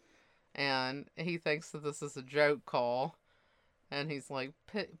missing, and he thinks that this is a joke call, and he's like,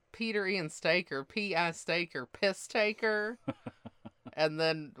 Peter Ian Staker, P.I. Staker, piss taker, and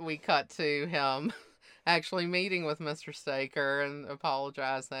then we cut to him actually meeting with Mr. Staker and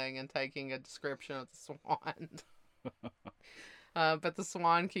apologizing and taking a description of the Swan. But the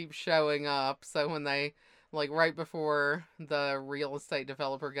Swan keeps showing up, so when they, like, right before the real estate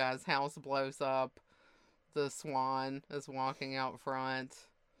developer guy's house blows up, the Swan is walking out front,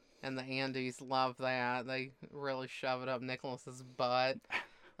 and the Andys love that. They really shove it up Nicholas's butt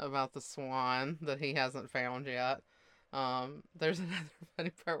about the Swan that he hasn't found yet. There's another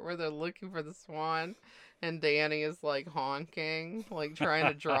funny part where they're looking for the Swan, and Danny is like honking, like trying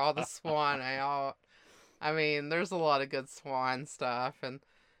to draw the Swan out. I mean, there's a lot of good Swan stuff, and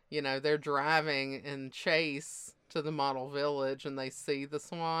they're driving in chase to the model village, and they see the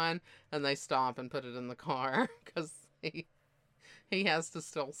Swan, and they stop and put it in the car because he has to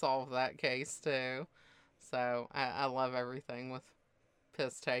still solve that case too. So I love everything with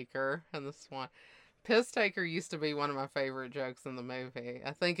Piss Taker and the Swan. Piss Taker used to be one of my favorite jokes in the movie.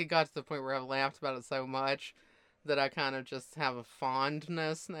 I think it got to the point where I've laughed about it so much that I kind of just have a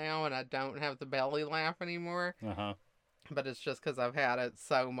fondness now and I don't have the belly laugh anymore. Uh-huh. But it's just because I've had it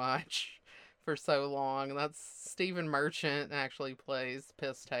so much for so long. And that's Stephen Merchant actually plays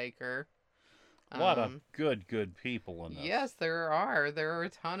Piss Taker. A lot of good people in this. Yes, there are. There are a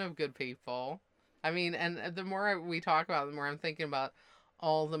ton of good people. I mean, and the more we talk about it, the more I'm thinking about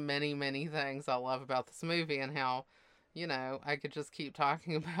all the many, many things I love about this movie and how, I could just keep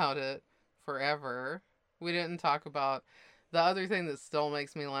talking about it forever. We didn't talk about the other thing that still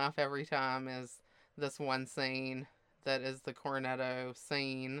makes me laugh every time is this one scene that is the Cornetto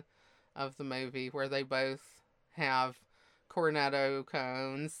scene of the movie where they both have Cornetto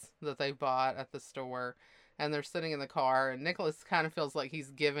cones that they bought at the store and they're sitting in the car and Nicholas kind of feels like he's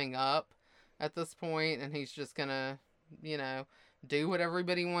giving up at this point and he's just gonna, do what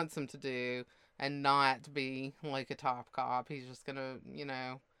everybody wants him to do and not be like a top cop. He's just gonna,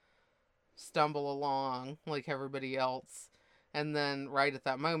 stumble along like everybody else. And then right at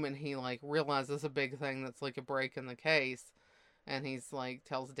that moment, he like realizes a big thing that's like a break in the case. And he's like,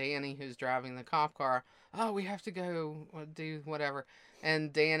 tells Danny, who's driving the cop car, oh, we have to go do whatever.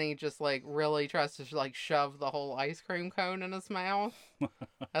 And Danny just like really tries to like shove the whole ice cream cone in his mouth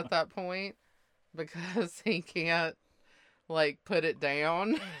at that point because he can't like put it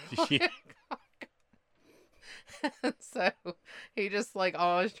down. Yeah. So he just like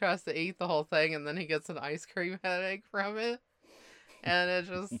always tries to eat the whole thing and then he gets an ice cream headache from it. And it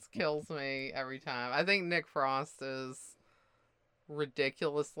just kills me every time. I think Nick Frost is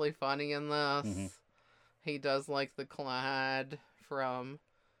ridiculously funny in this. Mm-hmm. He does like the Clyde from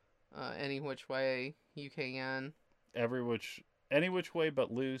Any Which Way You Can. Any which way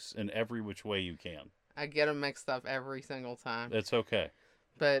but loose and every which way you can. I get them mixed up every single time. It's okay.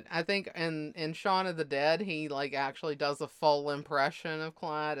 But I think in Shaun of the Dead, he like actually does a full impression of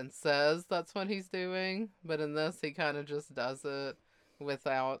Clyde and says that's what he's doing. But in this, he kind of just does it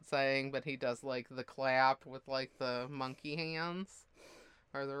without saying. But he does like the clap with like the monkey hands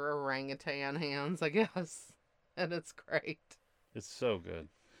or the orangutan hands, I guess. And it's great. It's so good.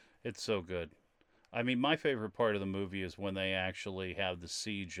 It's so good. I mean, my favorite part of the movie is when they actually have the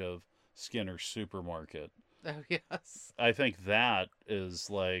siege of Skinner's supermarket. Oh, yes. I think that is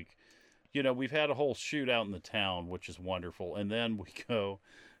like, we've had a whole shootout in the town, which is wonderful. And then we go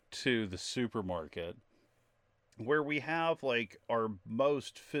to the supermarket where we have like our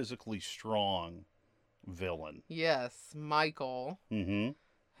most physically strong villain. Yes, Michael, Mm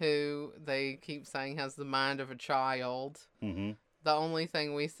who they keep saying has the mind of a child. hmm. Mm hmm. The only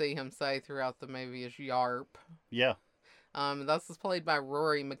thing we see him say throughout the movie is yarp. Yeah. This is played by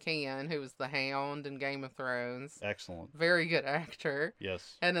Rory McCann, who was the Hound in Game of Thrones. Excellent. Very good actor.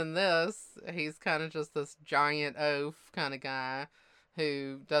 Yes. And in this, he's kind of just this giant oaf kind of guy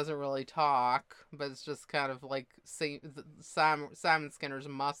who doesn't really talk, but it's just kind of like Simon Skinner's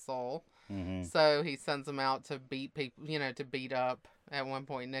muscle. Mm hmm. So he sends him out to beat people, to beat up at one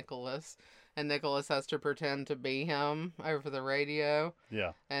point Nicholas. And Nicholas has to pretend to be him over the radio.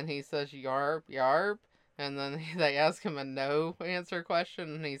 Yeah. And he says, yarp, yarp. And then they ask him a no answer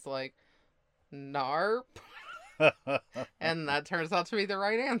question, and he's like, narp. And that turns out to be the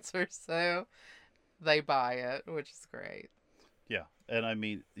right answer. So they buy it, which is great. Yeah. And I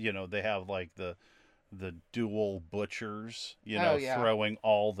mean, they have like the dual butchers, Oh, yeah. throwing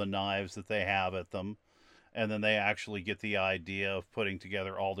all the knives that they have at them. And then they actually get the idea of putting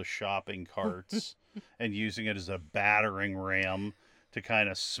together all the shopping carts and using it as a battering ram to kind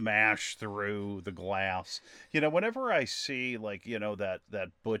of smash through the glass. Whenever I see like,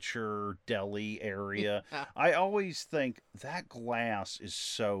 that butcher deli area, Yeah. I always think that glass is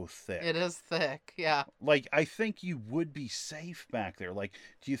so thick. It is thick, yeah. Like, I think you would be safe back there. Like,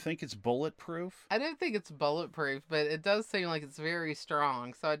 do you think it's bulletproof? I don't think it's bulletproof, but it does seem like it's very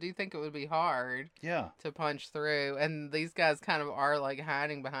strong. So I do think it would be hard Yeah. to punch through. And these guys kind of are like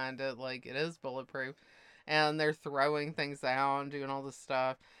hiding behind it, like it is bulletproof. And they're throwing things out and doing all this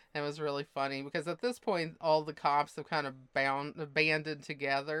stuff. And it was really funny because at this point, all the cops have kind of banded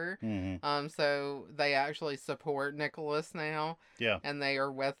together. Mm-hmm. So they actually support Nicholas now. Yeah. And they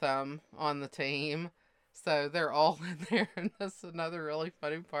are with them on the team. So they're all in there. And that's another really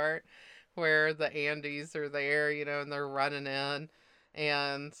funny part where the Andys are there, and they're running in.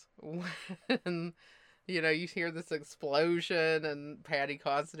 And when, you hear this explosion and Patty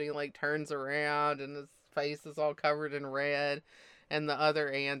Considine like turns around and his face is all covered in red. And the other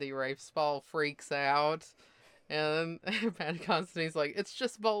Andy, Rafe Spall, freaks out. And Patty Considine's like, it's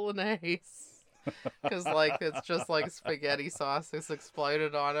just bolognese. Because, like, it's just like spaghetti sauce has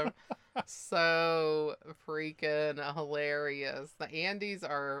exploded on him. So freaking hilarious. The Andys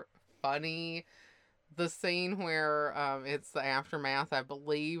are funny. The scene where it's the aftermath, I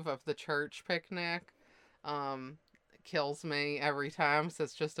believe, of the church picnic kills me every time. So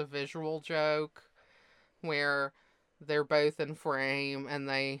it's just a visual joke where they're both in frame and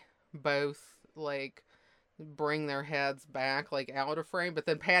they both, like, bring their heads back, like, out of frame. But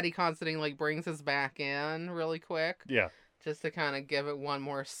then Patty Considine, like, brings his back in really quick. Yeah. Just to kind of give it one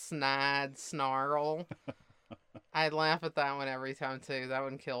more snide snarl. I laugh at that one every time, too. That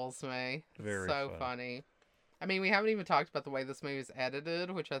one kills me. Very so funny. I mean, we haven't even talked about the way this movie is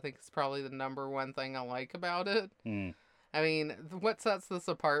edited, which I think is probably the number one thing I like about it. Mm. I mean, what sets this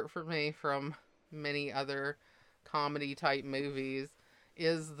apart for me from many other comedy-type movies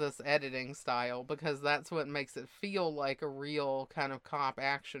is this editing style, because that's what makes it feel like a real kind of cop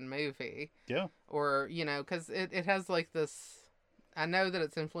action movie. Yeah. Or, because it has like this... I know that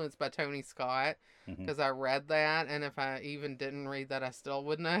it's influenced by Tony Scott, because I read that, and if I even didn't read that, I still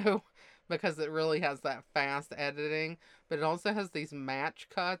would know, because it really has that fast editing, but it also has these match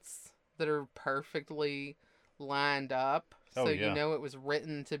cuts that are perfectly lined up, so you know it was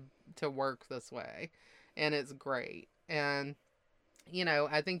written to work this way, and it's great. And,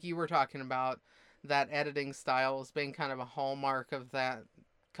 I think you were talking about that editing style as being kind of a hallmark of that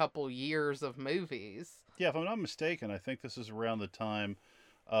couple years of movies. Yeah, if I'm not mistaken, I think this is around the time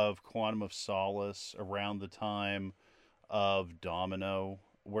of Quantum of Solace, around the time of Domino,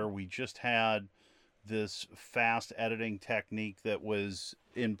 where we just had this fast editing technique that was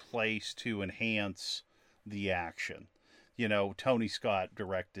in place to enhance the action. Tony Scott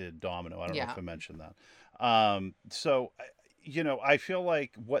directed Domino. I don't know if I mentioned that. So, I feel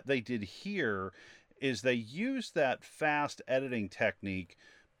like what they did here is they used that fast editing technique,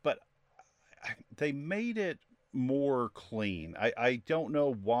 but they made it more clean. I don't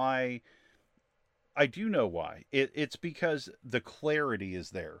know why. I do know why. It's because the clarity is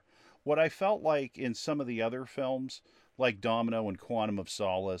there. What I felt like in some of the other films, like Domino and Quantum of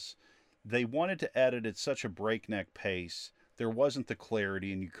Solace, they wanted to edit at such a breakneck pace. There wasn't the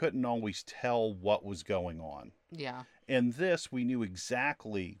clarity, and you couldn't always tell what was going on. Yeah. In this, we knew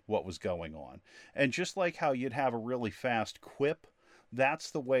exactly what was going on. And just like how you'd have a really fast quip,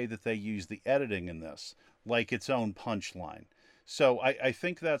 that's the way that they use the editing in this, like its own punchline. So I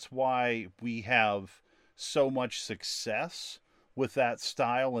think that's why we have so much success with that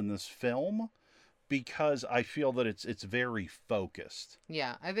style in this film, because I feel that it's very focused.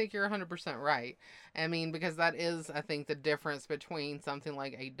 Yeah, I think you're 100% right. I mean, because that is, I think, the difference between something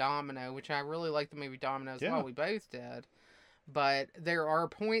like a Domino, which I really like the movie Domino as Yeah. well. We both did. But there are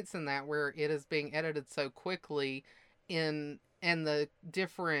points in that where it is being edited so quickly in and the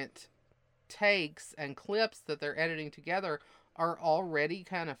different takes and clips that they're editing together are already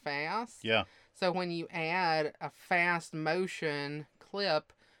kind of fast. Yeah. So when you add a fast motion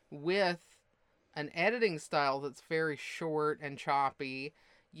clip with an editing style that's very short and choppy,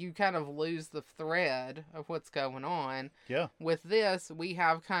 you kind of lose the thread of what's going on. Yeah. With this, we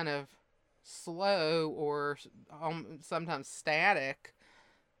have kind of slow or sometimes static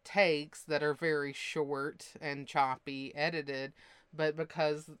takes that are very short and choppy edited, but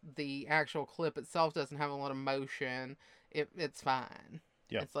because the actual clip itself doesn't have a lot of motion, it's fine.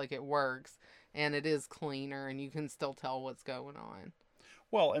 Yeah. It's like it works and it is cleaner and you can still tell what's going on.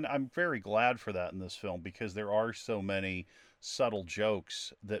 Well, and I'm very glad for that in this film, because there are so many subtle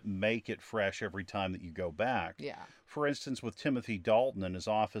jokes that make it fresh every time that you go back. Yeah. For instance, with Timothy Dalton in his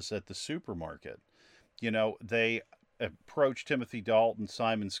office at the supermarket, they approach Timothy Dalton,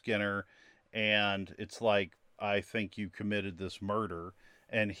 Simon Skinner, and it's like, I think you committed this murder.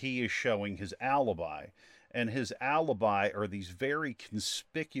 And he is showing his alibi. And his alibi are these very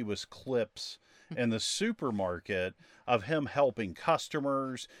conspicuous clips in the supermarket of him helping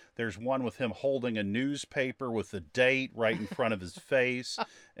customers. There's one with him holding a newspaper with the date right in front of his face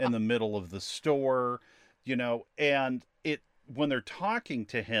in the middle of the store, and when they're talking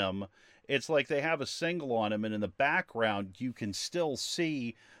to him, it's like they have a single on him, and in the background you can still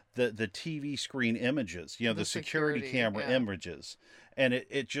see the TV screen images, the security camera images. And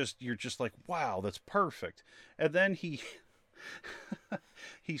it just, you're just like, wow, that's perfect. And then he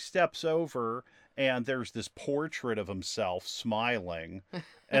he steps over and there's this portrait of himself smiling,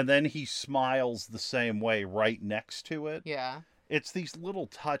 and then he smiles the same way right next to it. Yeah. It's these little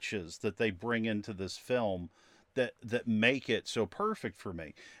touches that they bring into this film that make it so perfect for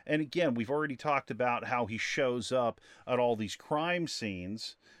me. And again, we've already talked about how he shows up at all these crime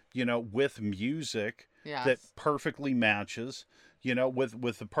scenes, with music that perfectly matches.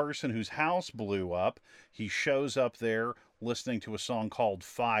 With the person whose house blew up, he shows up there listening to a song called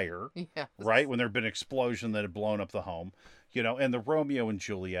Fire, Yes. right? When there'd been an explosion that had blown up the home, and the Romeo and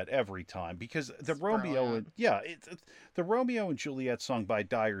Juliet every time, because the the Romeo and Juliet song by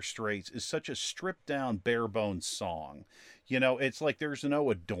Dire Straits is such a stripped down, bare bones song. It's like there's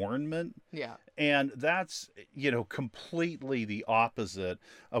no adornment. Yeah. And that's, completely the opposite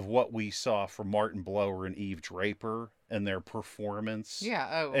of what we saw from Martin Blower and Eve Draper and their performance. Yeah.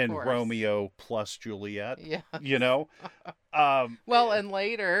 Oh, and course. Romeo plus Juliet. Yeah. Well, and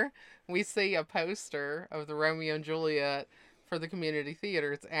later we see a poster of the Romeo and Juliet for the community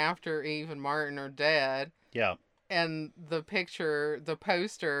theater. It's after Eve and Martin are dead. Yeah. And the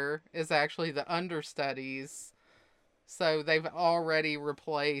poster is actually the understudies. So they've already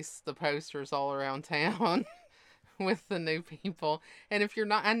replaced the posters all around town with the new people. And if you're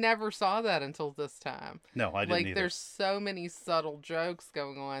not, I never saw that until this time. No, I didn't either. There's so many subtle jokes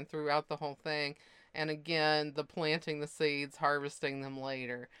going on throughout the whole thing. And again, the planting the seeds, harvesting them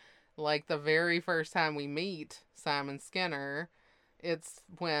later. Like the very first time we meet Simon Skinner, it's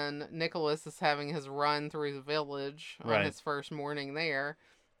when Nicholas is having his run through the village on his first morning there.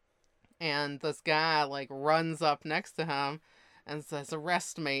 And this guy runs up next to him and says,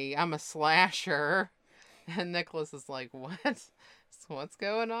 "Arrest me, I'm a slasher." And Nicholas is like, "What? So what's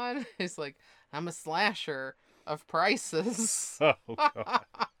going on?" He's like, "I'm a slasher of prices." Oh, God.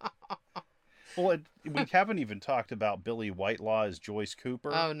 Well, we haven't even talked about Billy Whitelaw as Joyce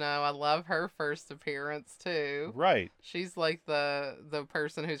Cooper. Oh no, I love her first appearance too. Right. She's like the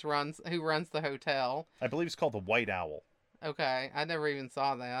person who runs the hotel. I believe it's called the White Owl. Okay, I never even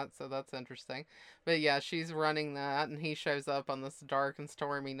saw that, so that's interesting. But yeah, she's running that, and he shows up on this dark and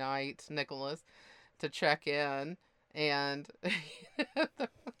stormy night, Nicholas, to check in, and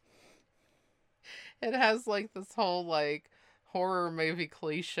it has this whole horror movie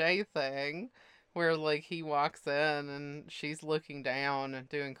cliche thing where he walks in and she's looking down and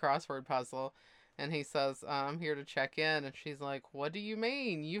doing crossword puzzle. And he says, "I'm here to check in." And she's like, "What do you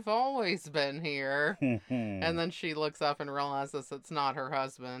mean? You've always been here." And then she looks up and realizes it's not her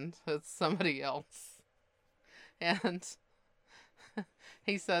husband. It's somebody else. And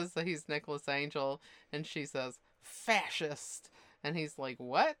he says that he's Nicholas Angel. And she says, "Fascist." And he's like,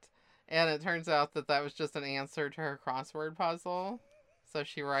 "What?" And it turns out that was just an answer to her crossword puzzle. So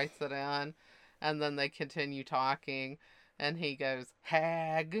she writes it in, and then they continue talking, and he goes,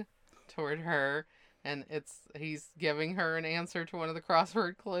 hag, toward her, and he's giving her an answer to one of the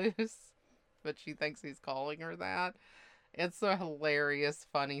crossword clues, but she thinks he's calling her that. It's a hilarious,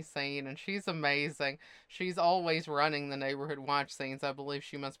 funny scene, and she's amazing. She's always running the neighborhood watch scenes. I believe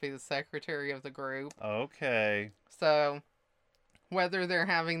she must be the secretary of the group. Okay. So, whether they're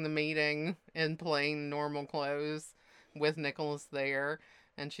having the meeting in plain, normal clothes with Nicholas there,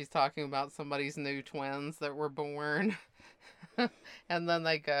 and she's talking about somebody's new twins that were born, and then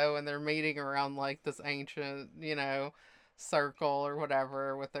they go and they're meeting around like this ancient, circle or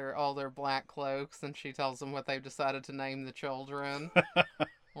whatever with all their black cloaks, and she tells them what they've decided to name the children.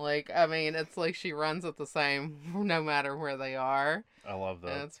 Like, I mean, it's like she runs with the same no matter where they are. I love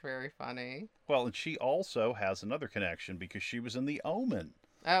that. And it's very funny. Well, and she also has another connection because she was in The Omen.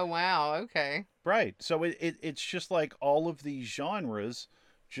 Oh, wow. Okay. Right. So it's just like all of these genres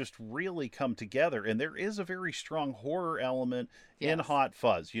just really come together, and there is a very strong horror element in Yes. Hot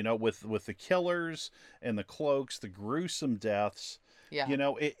Fuzz, with the killers and the cloaks, the gruesome deaths. Yeah.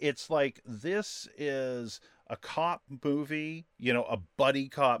 It's like this is a cop movie, a buddy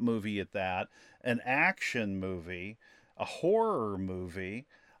cop movie at that, an action movie, a horror movie,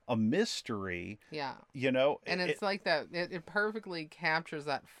 a mystery. Yeah. And it, it's like that. It perfectly captures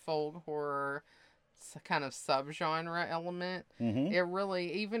that folk horror kind of subgenre element. mm-hmm. It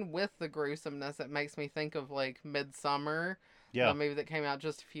really, even with the gruesomeness, it makes me think of like Midsummer, Yeah. the movie that came out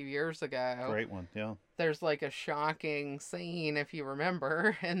just a few years ago. Great one. Yeah. There's like a shocking scene, if you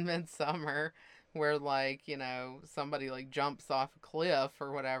remember, in Midsummer, where like, somebody like jumps off a cliff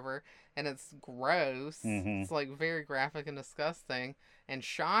or whatever, and it's gross. Mm-hmm. It's like very graphic and disgusting and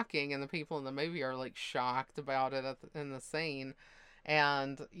shocking, and the people in the movie are like shocked about it in the scene.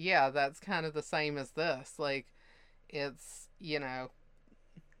 And yeah, that's kind of the same as this. Like, it's,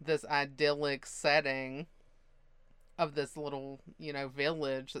 this idyllic setting of this little,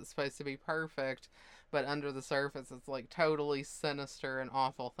 village that's supposed to be perfect, but under the surface, it's like totally sinister and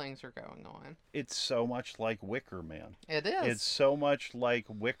awful things are going on. It's so much like Wicker Man. It is. It's so much like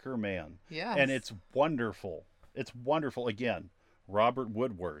Wicker Man. Yes. And it's wonderful. It's wonderful. Again, Robert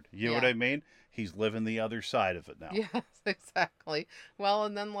Woodward. You know what I mean? He's living the other side of it now. Yes, exactly. Well,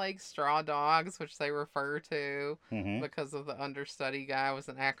 and then like Straw Dogs, which they refer to Mm-hmm. because of the understudy guy was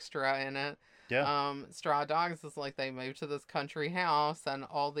an extra in it. Yeah. Straw Dogs is like they moved to this country house, and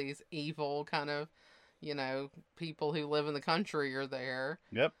all these evil kind of, people who live in the country are there.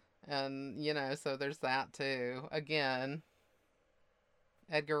 Yep. And, so there's that too. Again,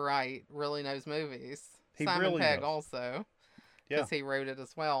 Edgar Wright really knows movies. He Simon really Pegg does. also, Yeah. because he wrote it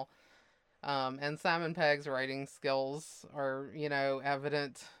as well. And Simon Pegg's writing skills are,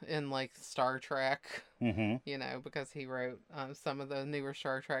 evident in like Star Trek, Mm-hmm. because he wrote some of the newer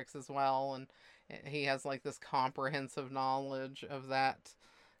Star Treks as well. And he has like this comprehensive knowledge of that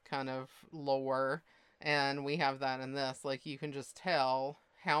kind of lore. And we have that in this. Like, you can just tell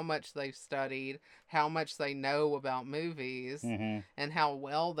how much they've studied, how much they know about movies, Mm-hmm. and how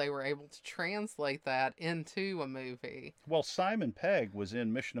well they were able to translate that into a movie. Well, Simon Pegg was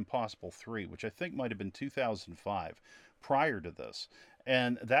in Mission Impossible 3, which I think might have been 2005, prior to this.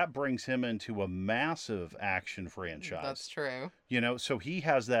 And that brings him into a massive action franchise. That's true. So he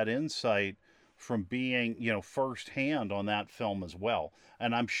has that insight from being, firsthand on that film as well.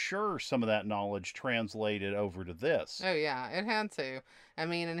 And I'm sure some of that knowledge translated over to this. Oh yeah, it had to. I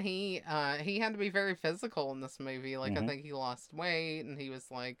mean, and he had to be very physical in this movie. Like, I think he lost weight, and he was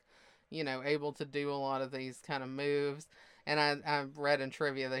like, able to do a lot of these kind of moves. And I read in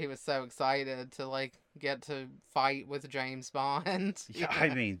trivia that he was so excited to like get to fight with James Bond. Yeah, I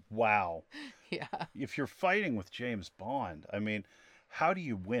mean, wow. Yeah. If you're fighting with James Bond, I mean, how do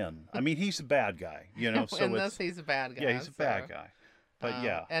you win? I mean, he's a bad guy, so in this, he's a bad guy. Yeah, he's a bad guy. But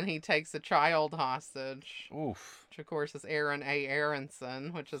yeah. And he takes a child hostage. Oof. Which, of course, is Aaron A.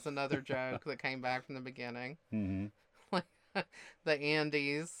 Aronson, which is another joke that came back from the beginning. Mm-hmm. Like, the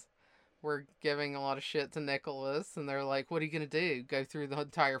Andes were giving a lot of shit to Nicholas, and they're like, what are you going to do? Go through the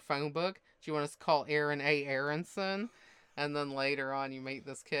entire phone book? Do you want us to call Aaron A. Aronson? And then later on, you meet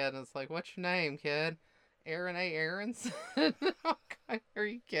this kid, and it's like, what's your name, kid? Aaron A. Aronson? Are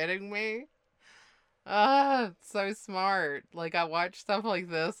you kidding me? It's so smart. Like, I watch stuff like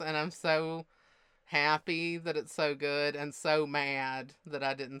this, and I'm so happy that it's so good, and so mad that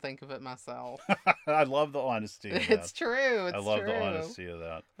I didn't think of it myself. I love the honesty of that. It's true. It's I love true. the honesty of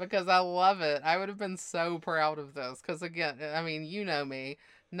that. Because I love it. I would have been so proud of this. Because, again, I mean, you know me.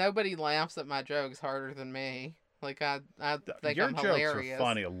 Nobody laughs at my jokes harder than me. Like I think Your I'm jokes hilarious. are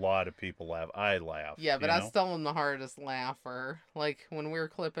funny. A lot of people laugh. I laugh. Yeah, but you I know? still am the hardest laugher. Like when we were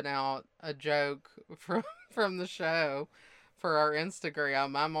clipping out a joke from the show for our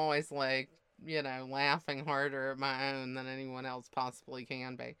Instagram, I'm always like, laughing harder at my own than anyone else possibly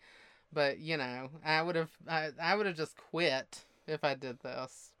can be. But I would have just quit if I did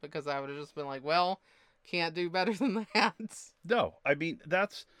this because I would have just been like, well, can't do better than that. No, I mean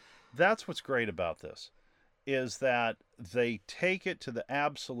that's what's great about this is that they take it to the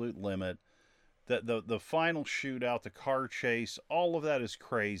absolute limit. That the final shootout, the car chase, all of that is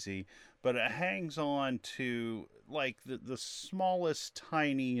crazy, but it hangs on to like the smallest,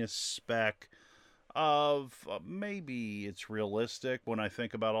 tiniest speck of maybe it's realistic when I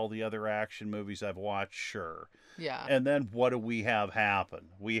think about all the other action movies I've watched, sure. Yeah. And then what do we have happen?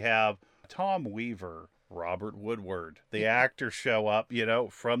 We have Tom Weaver, Robert Woodward, the actor, show up,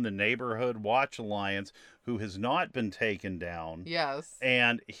 from the Neighborhood Watch Alliance, who has not been taken down. Yes.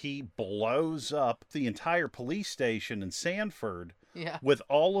 And he blows up the entire police station in Sanford Yeah. with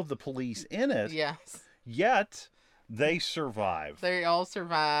all of the police in it. Yes. Yet they survive. They all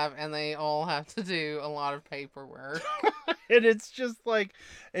survive and they all have to do a lot of paperwork. And it's just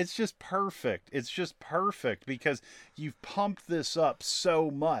perfect. It's just perfect because you've pumped this up so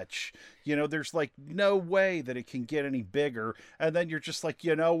much. There's like no way that it can get any bigger. And then you're just like,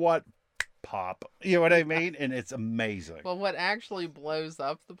 you know what? Pop. You know what I mean? And it's amazing. Well, what actually blows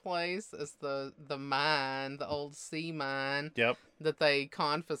up the place is the mine, the old sea mine. Yep. That they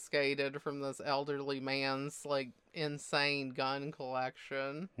confiscated from this elderly man's like insane gun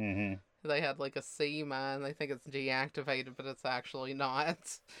collection. Mm-hmm. They had like a sea mine. They think it's deactivated, but it's actually not.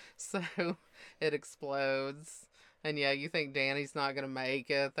 So it explodes. And yeah, you think Danny's not going to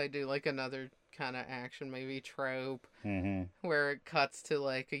make it. They do like another kind of action movie trope where it cuts to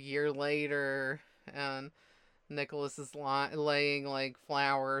like a year later and Nicholas is laying like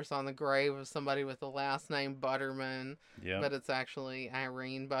flowers on the grave of somebody with the last name Butterman. Yeah. But it's actually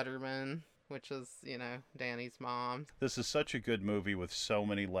Irene Butterman, which is, Danny's mom. This is such a good movie with so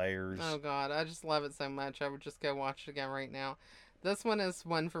many layers. Oh God, I just love it so much. I would just go watch it again right now. This one is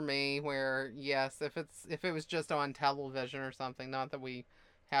one for me where, yes, if it was just on television or something, not that we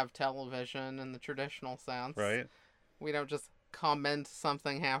have television in the traditional sense. Right. We don't just comment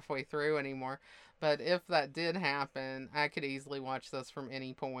something halfway through anymore. But if that did happen, I could easily watch this from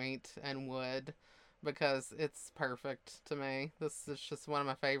any point and would, because it's perfect to me. This is just one of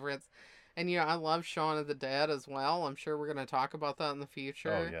my favorites. And, I love Shaun of the Dead as well. I'm sure we're going to talk about that in the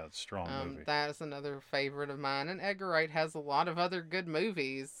future. Oh, yeah, it's a strong movie. That is another favorite of mine. And Edgar Wright has a lot of other good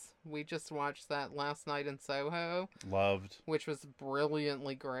movies. We just watched that last night in Soho. Loved. Which was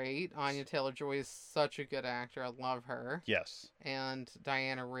brilliantly great. Anya Taylor-Joy is such a good actor. I love her. Yes. And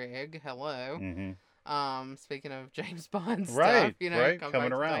Diana Rigg, hello. Mm-hmm. Speaking of James Bond stuff, right,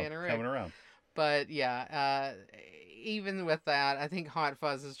 coming around. Coming around. But yeah, even with that, I think Hot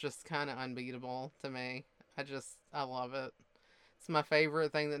Fuzz is just kind of unbeatable to me. I love it. It's my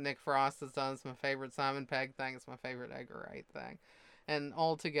favorite thing that Nick Frost has done. It's my favorite Simon Pegg thing. It's my favorite Edgar Wright thing. And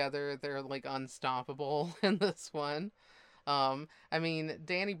all together, they're like unstoppable in this one. I mean,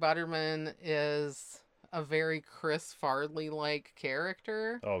 Danny Butterman is a very Chris Farley-like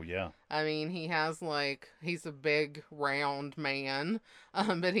character. Oh, yeah. I mean, he's a big, round man,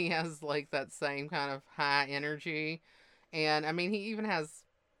 but he has, like, that same kind of high energy. And, I mean, he even has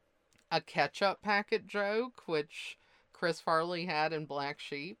a ketchup packet joke, which Chris Farley had in Black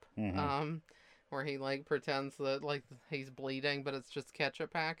Sheep, where he, like, pretends that, like, he's bleeding, but it's just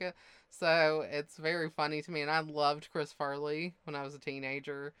ketchup packet. So, it's very funny to me, and I loved Chris Farley when I was a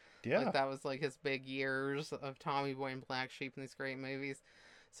teenager. Yeah. Like, that was, like, his big years of Tommy Boy and Black Sheep and these great movies.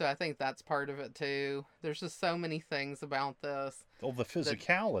 So I think that's part of it, too. There's just so many things about this. Oh, the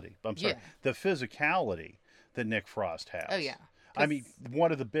physicality. The physicality that Nick Frost has. Oh, yeah. I mean,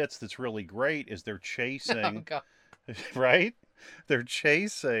 one of the bits that's really great is they're chasing... Oh, God. Right? They're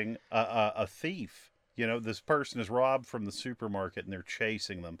chasing a thief. This person is robbed from the supermarket and they're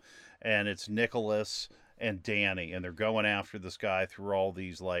chasing them. And it's Nicholas and Danny, and they're going after this guy through all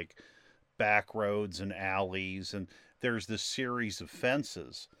these like back roads and alleys, and there's this series of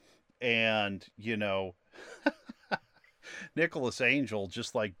fences, and Nicholas Angel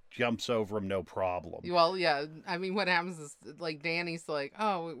just like jumps over him no problem. Well, yeah, I mean, what happens is like Danny's like,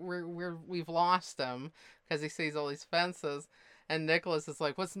 oh, we've lost him because he sees all these fences, and Nicholas is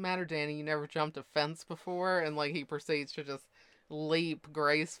like, what's the matter, Danny? You never jumped a fence before? And like he proceeds to just leap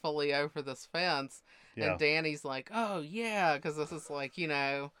gracefully over this fence. Yeah. And Danny's like, oh yeah, because this is like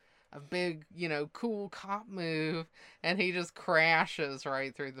a big, cool cop move, and he just crashes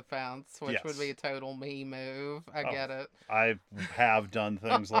right through the fence, which would be a total me move. I get it. I have done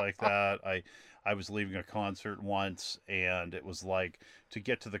things like that. I was leaving a concert once, and it was like, to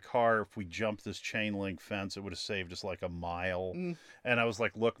get to the car, if we jumped this chain link fence, it would have saved us like a mile. And I was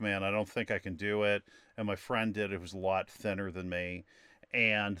like, look, man, I don't think I can do it. And my friend did. It was a lot thinner than me.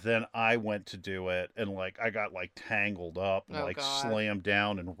 And then I went to do it, and like I got like tangled up and slammed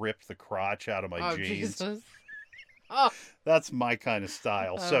down and ripped the crotch out of my jeans. Jesus. Oh. That's my kind of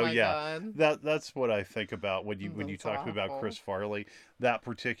style. So yeah, God. that's what I think about when you talk about Chris Farley. That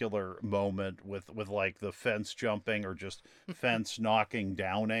particular moment with like the fence jumping or just fence knocking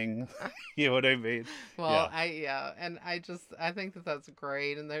downing. You know what I mean? Well, and I think that that's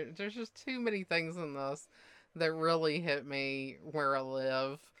great. And there's just too many things in this that really hit me where I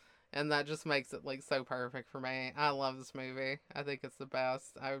live. And that just makes it like so perfect for me. I love this movie. I think it's the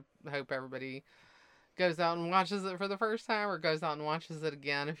best. I hope everybody goes out and watches it for the first time, or goes out and watches it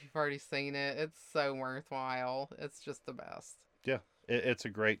again if you've already seen it. It's so worthwhile. It's just the best. Yeah, it's a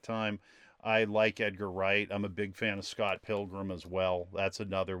great time. I like Edgar Wright. I'm a big fan of Scott Pilgrim as well. That's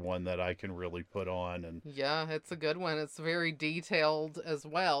another one that I can really put on. And yeah, it's a good one. It's very detailed as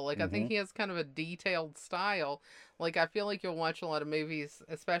well. Like, I think he has kind of a detailed style. Like, I feel like you'll watch a lot of movies,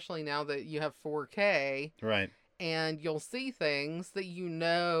 especially now that you have 4K. Right. And you'll see things that you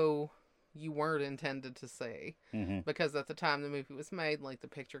weren't intended to see. Because at the time the movie was made, like, the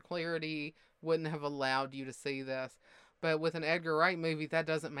picture clarity wouldn't have allowed you to see this. But with an Edgar Wright movie, that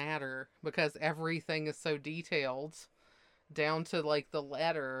doesn't matter, because everything is so detailed, down to like the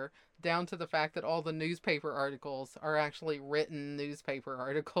letter, down to the fact that all the newspaper articles are actually written newspaper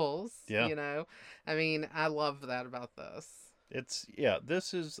articles. Yeah. I mean, I love that about this.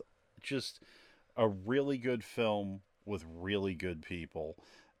 This is just a really good film with really good people,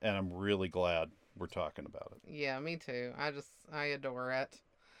 and I'm really glad we're talking about it. Yeah, me too. I adore it.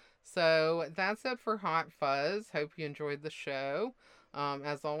 So that's it for Hot Fuzz. Hope you enjoyed the show.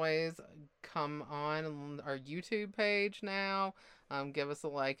 As always, come on our YouTube page now. Give us a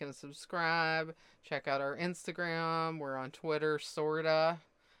like and a subscribe. Check out our Instagram. We're on Twitter, sorta.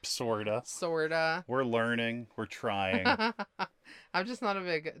 We're learning. We're trying. I'm just not a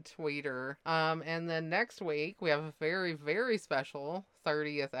big tweeter. And then next week we have a very, very special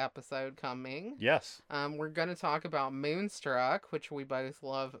 30th episode coming. Yes. We're going to talk about Moonstruck, which we both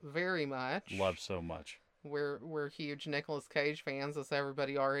love very much. Love so much. We're huge Nicolas Cage fans, as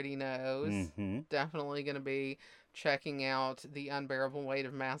everybody already knows. Definitely going to be checking out The Unbearable Weight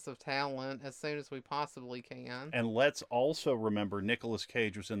of Massive Talent as soon as we possibly can. And let's also remember Nicolas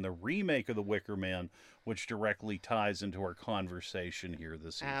Cage was in the remake of The Wicker Man, which directly ties into our conversation here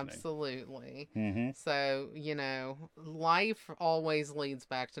this evening. Absolutely. So, life always leads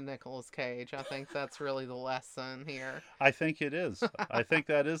back to Nicolas Cage. I think that's really the lesson here. I think it is. I think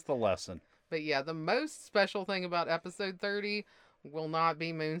that is the lesson. But yeah, the most special thing about episode 30 will not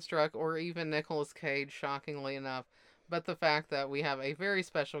be Moonstruck or even Nicolas Cage, shockingly enough, but the fact that we have a very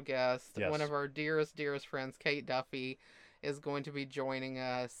special guest. Yes. One of our dearest friends, Kate Duffy, is going to be joining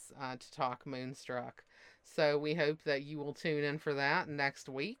us to talk Moonstruck. So we hope that you will tune in for that next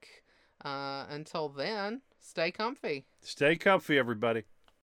week. Until then, stay comfy. Stay comfy, everybody.